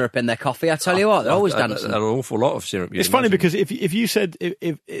some syrup in their coffee, I tell you what. They're always dancing. An awful lot of syrup. It's funny because if you said,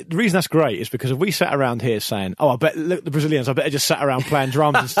 the reason that's great is because if we sat around here saying, I bet, look, the Brazilians, I bet they just sat around playing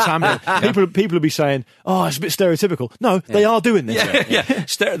drums and samba, people would be saying, it's a bit stereotypical. No, they are doing this. Yeah.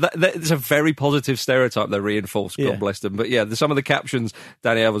 It's a very positive stereotype they reinforce. God bless them. But yeah, some of the captions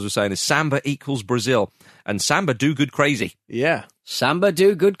Danny Alves was saying is Samba equals Brazil, and Samba do good crazy. Yeah. Samba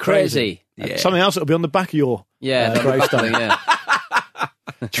do good crazy. Yeah. Something else that'll be on the back of your gravestone. Yeah.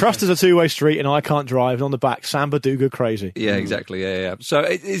 Trust is a two-way street, and I can't drive. And on the back, Samba do good crazy. Yeah, exactly. Yeah. So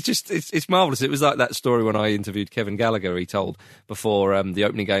it's marvellous. It was like that story when I interviewed Kevin Gallagher. He told before the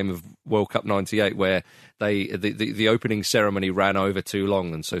opening game of World Cup '98, where the opening ceremony ran over too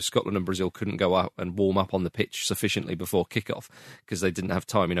long, and so Scotland and Brazil couldn't go up and warm up on the pitch sufficiently before kickoff because they didn't have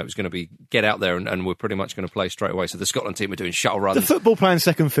time. It was going to be get out there and we're pretty much going to play straight away. So the Scotland team are doing shuttle runs. The football playing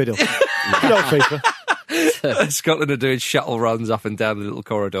second fiddle. Good old FIFA. Scotland are doing shuttle runs up and down the little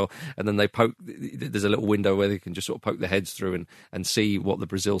corridor, and then they poke. There's a little window where they can just sort of poke their heads through and see what the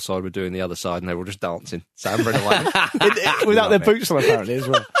Brazil side were doing the other side, and they were all just dancing, sambering away without their boots on, apparently as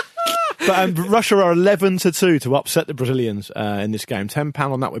well. But Russia are 11-2 to upset the Brazilians in this game. £10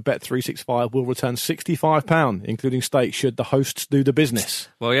 on that with Bet365 will return £65, including stakes, should the hosts do the business.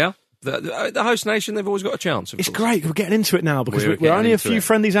 Well, yeah. The host nation, they've always got a chance. It's great. We're getting into it now because we're only a few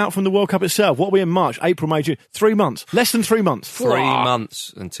friendlies out from the World Cup itself. What are we in March? April, May, June? 3 months. Less than 3 months. 3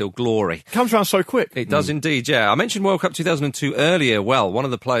 months until glory. Comes around so quick. It does indeed, yeah. I mentioned World Cup 2002 earlier. Well, one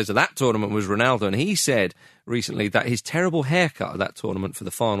of the players of that tournament was Ronaldo, and he said recently that his terrible haircut at that tournament for the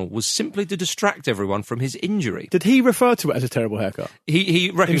final was simply to distract everyone from his injury. Did he refer to it as a terrible haircut?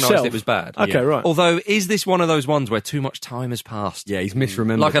 He recognised it was bad. Okay, right. Although, is this one of those ones where too much time has passed? Yeah, he's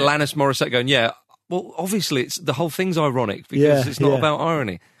misremembered. Like Alanis Morissette going, well, obviously the whole thing's ironic because it's not about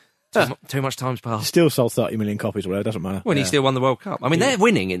irony. Too much time's passed. Still sold 30 million copies, or whatever, it doesn't matter. When he still won the World Cup. I mean, they're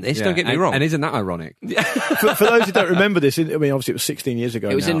winning in this, don't get me wrong. And isn't that ironic? For those who don't remember this, obviously it was 16 years ago.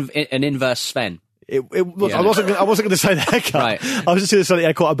 It was an inverse Sven. It was, I wasn't going to say the haircut. Right. I was just going to say he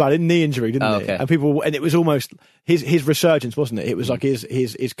had quite a bad knee injury, didn't he? Okay. And it was almost his resurgence, wasn't it? It was like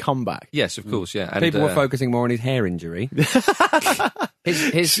his comeback. Yes, of course, yeah. And, people were focusing more on his hair injury.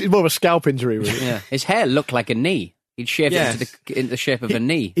 It's more of a scalp injury, really. Yeah. His hair looked like a knee. He'd shaved it into the shape of a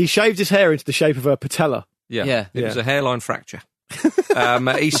knee. He shaved his hair into the shape of a patella. Yeah. It was a hairline fracture.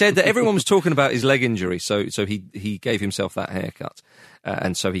 He said that everyone was talking about his leg injury, so he gave himself that haircut,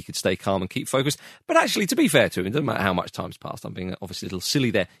 and so he could stay calm and keep focused. But actually, to be fair to him, it doesn't matter how much time's passed. I'm being obviously a little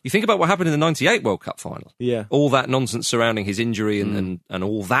silly there. You think about what happened in the '98 World Cup final. Yeah, all that nonsense surrounding his injury and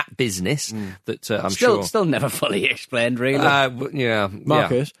all that business that I'm still never fully explained, really.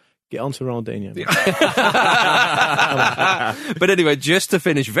 Marcus. Get on to Ronaldinho. But anyway, just to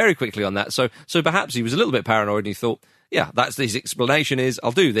finish very quickly on that, so perhaps he was a little bit paranoid and he thought, that's his explanation is,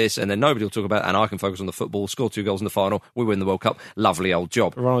 I'll do this and then nobody will talk about it and I can focus on the football, score 2 goals in the final, we win the World Cup. Lovely old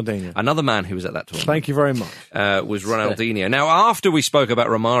job. Ronaldinho. Another man who was at that tournament. Thank you very much. Was Ronaldinho. Now, after we spoke about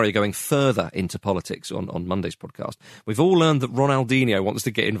Romario going further into politics on Monday's podcast, we've all learned that Ronaldinho wants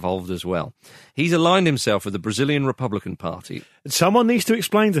to get involved as well. He's aligned himself with the Brazilian Republican Party. Someone needs to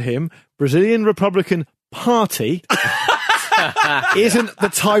explain to him, Brazilian Republican Party isn't the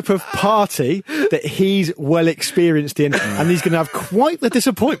type of party that he's well experienced in, and he's going to have quite the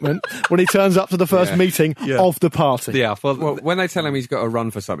disappointment when he turns up to the first meeting of the party. Yeah, well, when they tell him he's got to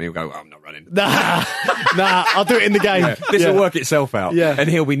run for something, he'll go, I'm not running. Nah, I'll do it in the game. Yeah. This will work itself out, and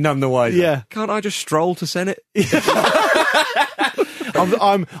he'll be none the wiser. Yeah. Can't I just stroll to Senate?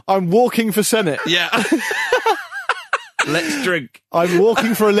 I'm walking for Senate. Yeah. Let's drink. I'm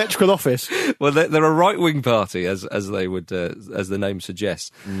walking for electrical office. Well, they're a right-wing party, as they would, as the name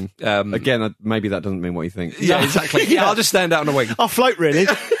suggests. Again, maybe that doesn't mean what you think. Yeah, exactly. Yeah, I'll just stand out on a wing. I'll float, really.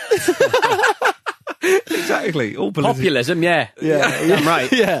 Exactly. All Populism, yeah. I'm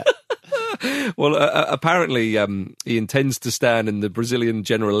right. Yeah. Well, apparently, he intends to stand in the Brazilian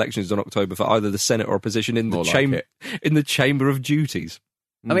general elections on October for either the Senate or opposition in More the like in the Chamber of Duties.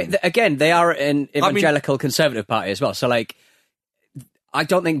 I mean, again, they are an evangelical conservative party as well. So, like, I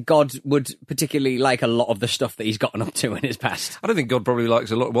don't think God would particularly like a lot of the stuff that he's gotten up to in his past. I don't think God probably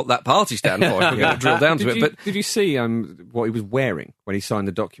likes a lot of what that party stand for. If we're going to drill down to it. But did you see what he was wearing when he signed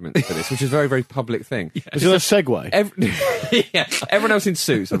the documents for this, which is a very, very public thing? Is it a segue? Everyone else in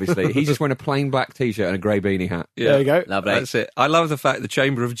suits, obviously. He's just wearing a plain black T-shirt and a grey beanie hat. yeah, There you go. Lovely. that's it. I love the fact the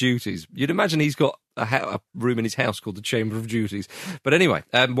Chamber of Duties. You'd imagine he's got a room in his house called the Chamber of Duties. But anyway,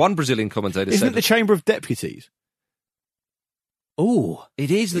 one Brazilian commentator Isn't said... it the Chamber of Deputies? Ooh.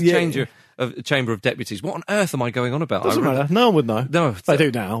 It is the Chamber of Deputies. What on earth am I going on about? Doesn't matter. No one would know. No. They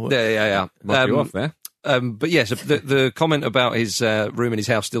do now. Yeah. Mark you off there. But yes, the comment about his room in his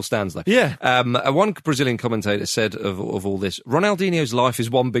house still stands though. Yeah. One Brazilian commentator said of all this, Ronaldinho's life is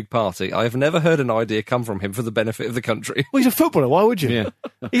one big party. I have never heard an idea come from him for the benefit of the country. Well, he's a footballer. Why would you? Yeah.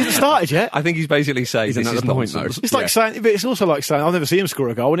 He hasn't started yet. I think he's basically saying Isn't this that is the point, nonsense. though? It's like saying, but it's also like saying, I'll never see him score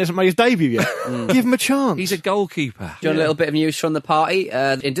a goal and he hasn't made his debut yet. Give him a chance. He's a goalkeeper. Do you want a little bit of news from the party?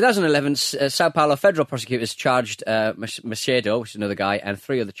 In 2011, Sao Paulo federal prosecutors charged Macedo, which is another guy, and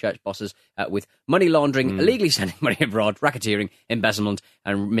 3 other church bosses with money laundering, illegally sending money abroad, racketeering, embezzlement,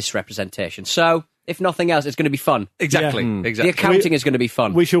 and misrepresentation. So, if nothing else, it's going to be fun. Exactly. Yeah. Exactly. The accounting is going to be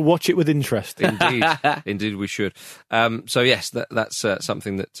fun. We shall watch it with interest. Indeed we should. So yes, that's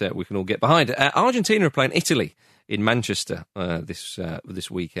something that we can all get behind. Argentina are playing Italy in Manchester this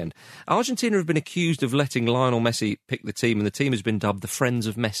weekend. Argentina have been accused of letting Lionel Messi pick the team, and the team has been dubbed the Friends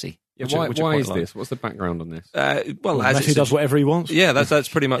of Messi. Why is this? What's the background on this? Well, as Messi does whatever he wants. Yeah, that's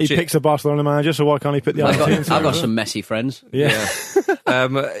pretty much He it. picks the Barcelona manager, so why can't he pick the Argentinian I've got some messy friends. Yeah.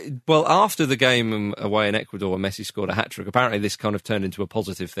 Well, after the game away in Ecuador, when Messi scored a hat-trick, apparently this kind of turned into a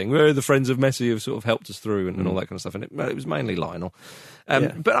positive thing. Where the friends of Messi have sort of helped us through and all that kind of stuff. And it was mainly Lionel.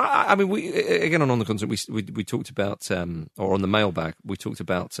 But I mean, we again on the content we talked about, or on the mailbag, we talked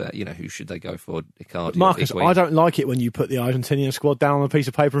about who should they go for, Icardi. Marcus, or Higuain. I don't like it when you put the Argentinian squad down on a piece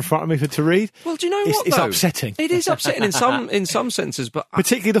of paper in front of me to read. Well, do you know what? It's though? upsetting. It is upsetting in some senses, but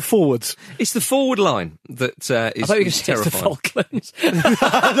Particularly the forwards. it's the forward line that is I thought you were is going to say it's the terrifying. Falklands.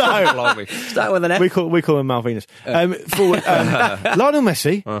 No. Blimey. Start with an F. We call them Malvinas. Forward, Lionel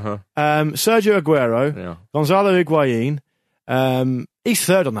Messi, Sergio Aguero, Yeah. Gonzalo Higuain. He's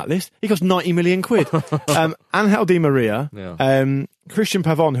third on that list. He costs 90 million quid. Angel Di Maria, Yeah. Christian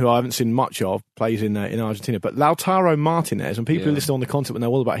Pavon, who I haven't seen much of, plays in Argentina, but Lautaro Martinez, and people who listen on the content when they're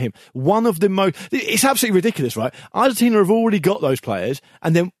all about him, one of the most... It's absolutely ridiculous, right? Argentina have already got those players,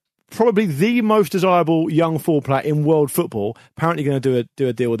 and then probably the most desirable young forward player in world football, apparently going to do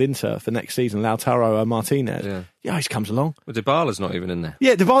a deal with Inter for next season, Lautaro Martinez. Yeah. Yeah, he comes along. Well, Dybala's not even in there.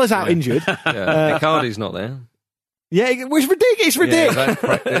 Yeah, Dybala's out injured. Yeah. Icardi's not there. Yeah, it's ridiculous. It's ridiculous.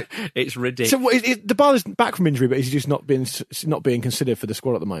 Yeah, it's ridiculous. So Dybala's back from injury, but he's just not being considered for the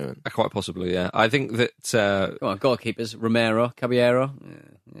squad at the moment. Quite possibly, yeah. I think that... Come on, goalkeepers. Romero, Caballero.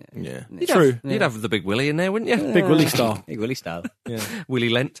 Yeah, You'd have the Big Willie in there, wouldn't you? Big Willie style. Big Willie style. Willie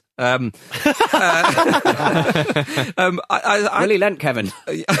Lent. Willie Lent, Kevin.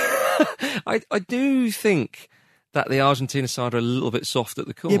 I do think that the Argentina side are a little bit soft at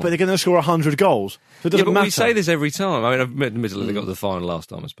the core. Yeah, but they're going to score 100 goals. So it doesn't but matter. we say this every time. I mean, admittedly, they got to the final last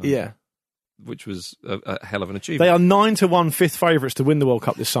time, I suppose. Yeah. Which was a hell of an achievement. They are 9-1 fifth favourites to win the World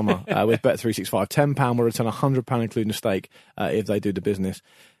Cup this summer with Bet365. £10 will return £100 including a stake if they do the business.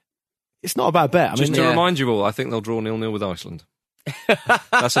 It's not a bad bet. Just to remind you all, I think they'll draw 0-0 with Iceland.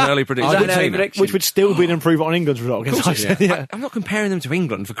 That's an early prediction. Is that an early prediction? Which would still be an improvement on England's result against Iceland. Yeah. I'm not comparing them to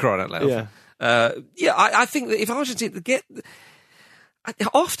England, for crying out loud. Yeah. I think that if Argentina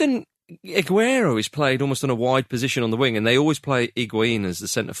often Aguero is played almost on a wide position on the wing, and they always play Higuain as the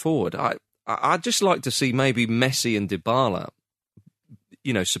centre forward. I'd just like to see maybe Messi and Dybala,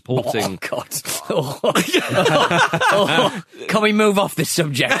 supporting. Oh, God. Can we move off this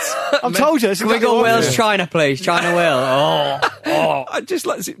subject? I've told you. Can we go Wales, China, please? China, Wales. I'd just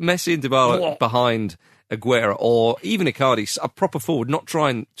like to see Messi and Dybala behind Aguero, or even Icardi, a proper forward, not try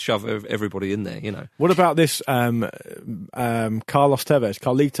and shove everybody in there, What about this Carlos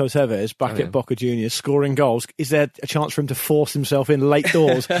Tevez, back at Boca Juniors, scoring goals? Is there a chance for him to force himself in late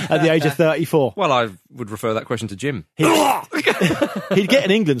doors at the age of 34? Well, I would refer that question to Jim. He'd get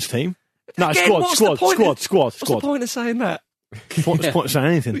an England's team. No, Again, what's the point squad. What's the point of saying that? What's the point of saying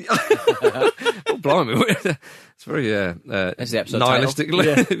anything? Oh, blimey. It's very That's the episode nihilistic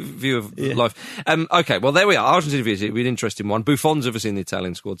view of life. Okay, well, there we are. Argentina vs. It'll be an interesting one. Buffon's obviously in the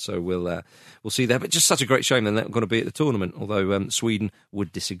Italian squad, so we'll see there. But just such a great shame they're not going to be at the tournament, although Sweden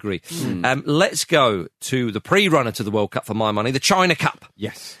would disagree. Let's go to the pre-runner to the World Cup for my money, the China Cup.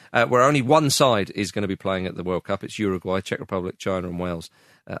 Yes. Where only one side is going to be playing at the World Cup. It's Uruguay, Czech Republic, China and Wales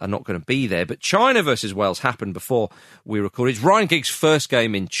are not going to be there. But China versus Wales happened before we recorded. It's Ryan Giggs' first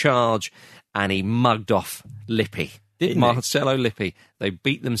game in charge, and he mugged off Lippi. Marcelo Lippi. They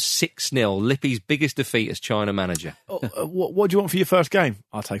beat them 6-0. Lippi's biggest defeat as China manager. What do you want for your first game?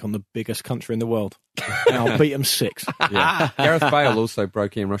 I'll take on the biggest country in the world. And I'll beat them 6. Yeah. Gareth Bale also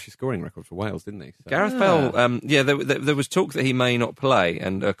broke Ian Rush's scoring record for Wales, didn't he? So. Gareth Bale, there was talk that he may not play,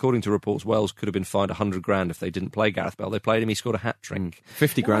 and according to reports, Wales could have been fined $100,000 if they didn't play Gareth Bale. They played him, he scored a hat-trick.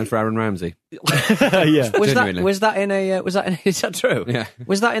 $50,000 for Aaron Ramsey. Yeah. Was that in is that true? Yeah.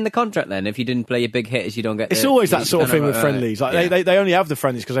 Was that in the contract then? If you didn't play your big hitters, you don't get. It's always that sort of thing with friendlies. Like they only have the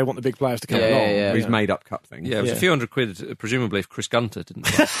friendlies because they want the big players to come along. Yeah. He's made up cup thing. Yeah, it was a few $100, presumably if Chris Gunter didn't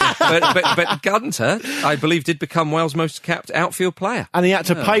play. but Gunter, I believe, did become Wales' most capped outfield player. And he had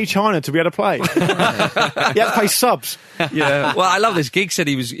to pay China to be able to play. He had to pay subs. Yeah. Well, I love this. Giggs said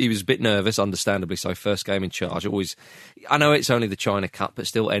he was a bit nervous, understandably so. First game in charge. I know it's only the China Cup, but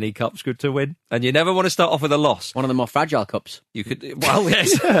still any cup's good to win. And you never want to start off with a loss. One of the more fragile cups. You could, well,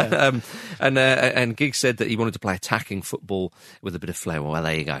 yes. And Giggs said that he wanted to play attacking football with a bit of flair. Well,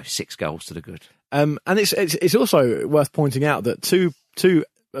 there you go. 6 goals to the good. And it's also worth pointing out that two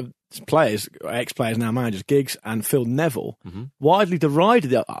players, ex-players now managers, Giggs and Phil Neville, widely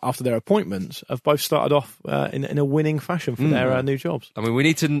derided after their appointments, have both started off in a winning fashion for their new jobs. I mean, we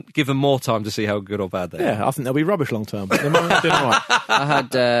need to give them more time to see how good or bad they are. Yeah, I think they'll be rubbish long term, but at the moment they're doing all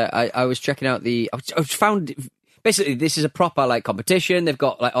right. I was checking out I found. Basically, this is a proper competition. They've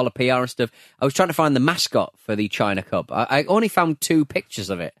got all the PR and stuff. I was trying to find the mascot for the China Cup. I only found 2 pictures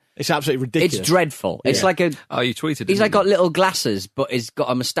of it. It's absolutely ridiculous. It's dreadful. It's like a. Oh, you tweeted it. He's got little glasses, but he's got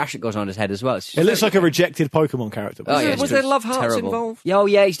a moustache that goes on his head as well. It looks like a rejected Pokemon character. Was there love hearts involved?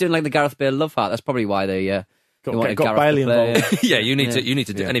 Yeah, he's doing the Gareth Bale love heart. That's probably why they wanted got Gareth Bailey to play. involved. Yeah, you need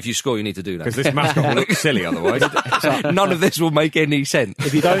to do, and if you score, you need to do that Because this mascot will look silly otherwise. None of this will make any sense.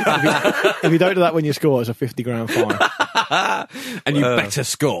 If you don't do that when you score, it's a $50,000 fine. And you better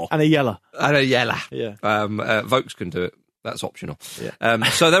score. And a yeller. Yeah. Vokes can do it. That's optional. Yeah.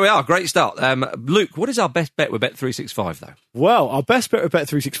 So there we are. Great start. Luke, what is our best bet with Bet365, though? Well, our best bet with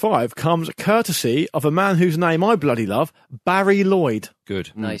Bet365 comes courtesy of a man whose name I bloody love, Barry Lloyd.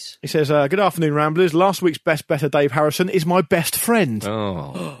 Good. Nice. He says, good afternoon, Ramblers. Last week's best better, Dave Harrison, is my best friend.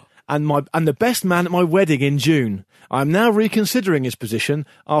 Oh. And the best man at my wedding in June. I am now reconsidering his position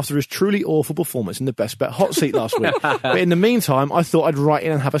after his truly awful performance in the Best Bet hot seat last week. But in the meantime, I thought I'd write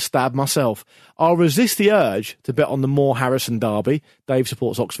in and have a stab myself. I'll resist the urge to bet on the Moore Harrison derby. Dave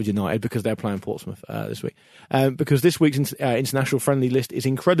supports Oxford United because they're playing Portsmouth this week. Because this week's international friendly list is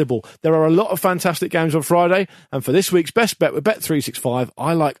incredible. There are a lot of fantastic games on Friday. And for this week's best bet with Bet365,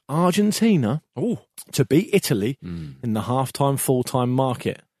 I like Argentina to beat Italy in the half-time, full-time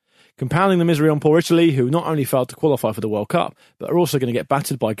market. Compounding the misery on poor Italy, who not only failed to qualify for the World Cup, but are also going to get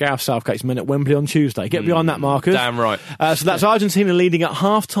battered by Gareth Southgate's men at Wembley on Tuesday. Get behind that, Marcus. Damn right. So that's Argentina leading at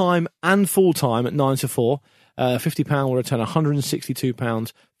half-time and full-time at 9-4. £50 will return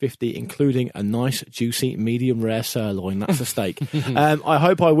 £162.50, including a nice, juicy, medium-rare sirloin. That's the steak. I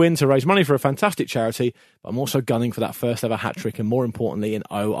hope I win to raise money for a fantastic charity, but I'm also gunning for that first-ever hat-trick and, more importantly, an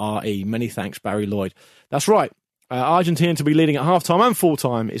ORE. Many thanks, Barry Lloyd. That's right. Argentina to be leading at half-time and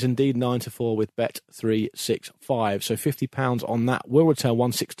full-time is indeed 9-4 with Bet365. So £50 on that will return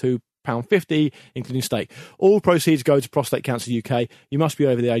 £162.50, including stake. All proceeds go to Prostate Cancer UK. You must be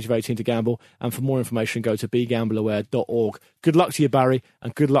over the age of 18 to gamble. And for more information, go to begambleaware.org. Good luck to you, Barry,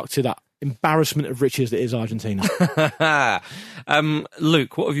 and good luck to that embarrassment of riches that is Argentina.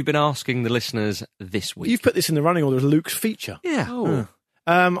 Luke, what have you been asking the listeners this week? You've put this in the running order as Luke's feature. Yeah.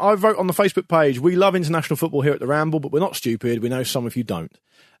 I wrote on the Facebook page, we love international football here at the Ramble, but we're not stupid. We know some of you don't.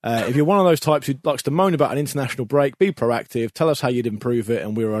 If you're one of those types who likes to moan about an international break, be proactive. Tell us how you'd improve it,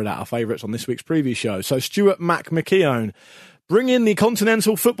 and we wrote out our favourites on this week's preview show. So Stuart Mac McKeown, bring in the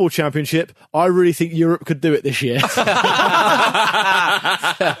Continental Football Championship. I really think Europe could do it this year. Yeah.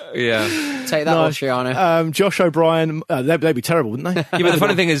 Take that one, Shiano. Josh O'Brien, they'd be terrible, wouldn't they? Yeah, but the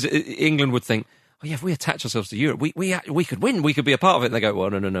funny thing is, England would think, oh yeah, if we attach ourselves to Europe, we could win. We could be a part of it. And they go, well,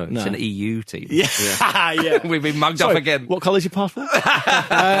 no. It's an EU team. Yeah. We've been mugged up again. What colour's your passport?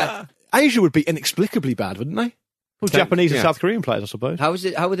 Asia would be inexplicably bad, wouldn't they? Well, Japanese and yeah. South Korean players, I suppose. How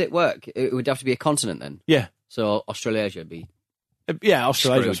would it work? It would have to be a continent then. Yeah. So Australasia would be Yeah,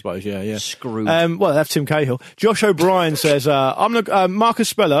 Australasia, Screwed. I suppose. Yeah. screwed. Well, that's Tim Cahill. Josh O'Brien says, Marcus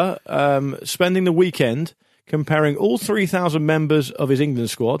Speller spending the weekend comparing all 3,000 members of his England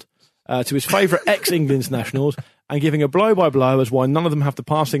squad to his favourite ex-England nationals and giving a blow-by-blow as why none of them have the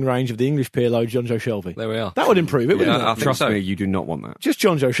passing range of the English peerlode John Joe Shelby. There we are. That would improve it, wouldn't Yeah, it? Trust me, you do not want that. Just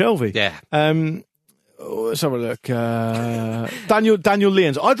John Joe Shelby. Yeah. Let's have a look. Daniel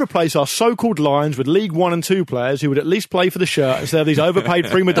Lyons. I'd replace our so-called Lions with League 1 and 2 players who would at least play for the shirt instead of these overpaid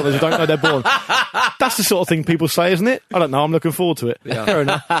prima donnas who don't know they're born. That's the sort of thing people say, isn't it? I don't know. I'm looking forward to it. Yeah. Fair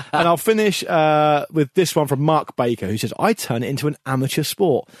enough. And I'll finish with this one from Mark Baker, who says, I turn it into an amateur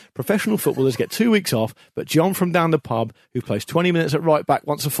sport. Professional footballers get 2 weeks off, but John from down the pub, who plays 20 minutes at right back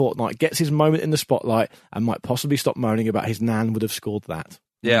once a fortnight, gets his moment in the spotlight and might possibly stop moaning about his nan would have scored that.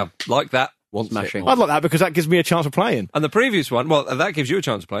 Yeah, like that. Smashing. I'd like that because that gives me a chance of playing. And the previous one, well, that gives you a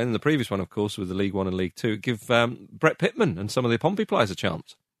chance of playing. And the previous one, of course, with the League 1 and League 2, give Brett Pittman and some of the Pompey players a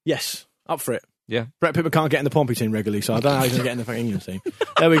chance. Yes, up for it. Yeah. Brett Pittman can't get in the Pompey team regularly, so I don't know how he's going to get in the fucking England team.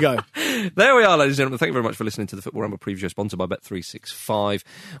 There we go. There we are, ladies and gentlemen. Thank you very much for listening to the Football Ramble preview show, sponsored by Bet365.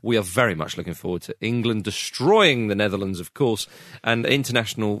 We are very much looking forward to England destroying the Netherlands, of course, and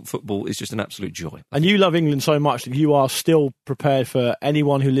international football is just an absolute joy. And you love England so much that you are still prepared for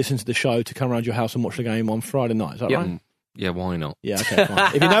anyone who listens to the show to come around your house and watch the game on Friday night. Is that right? Yeah, why not? Yeah, okay,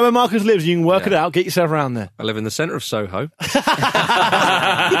 fine. If you know where Marcus lives, you can work it out. Get yourself around there. I live in the centre of Soho. And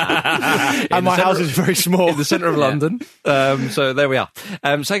my house is very small. In the centre of London. So there we are.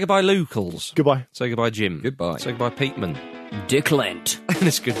 Say goodbye, Lucals. Goodbye. Say goodbye, Jim. Goodbye. Say goodbye, Peteman. Dick Lent. And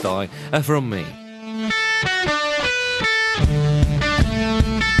it's goodbye from me.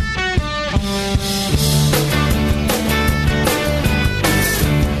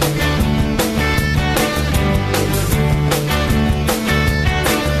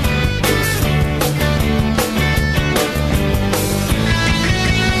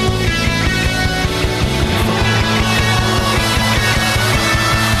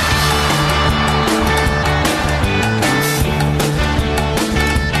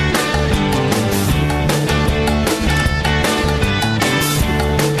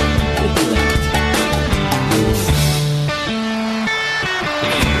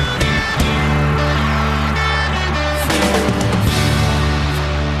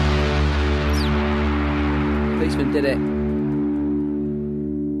 Policeman did it.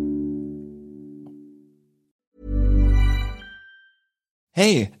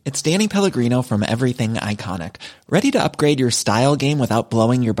 Hey, it's Danny Pellegrino from Everything Iconic. Ready to upgrade your style game without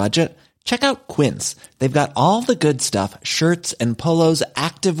blowing your budget? Check out Quince. They've got all the good stuff, shirts and polos,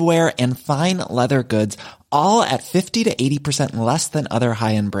 activewear, and fine leather goods, all at 50 to 80% less than other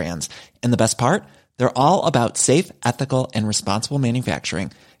high-end brands. And the best part? They're all about safe, ethical, and responsible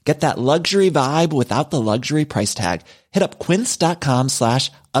manufacturing. Get that luxury vibe without the luxury price tag. Hit up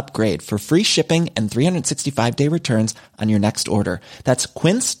quince.com/upgrade for free shipping and 365-day returns on your next order. That's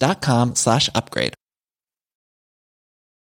quince.com/upgrade.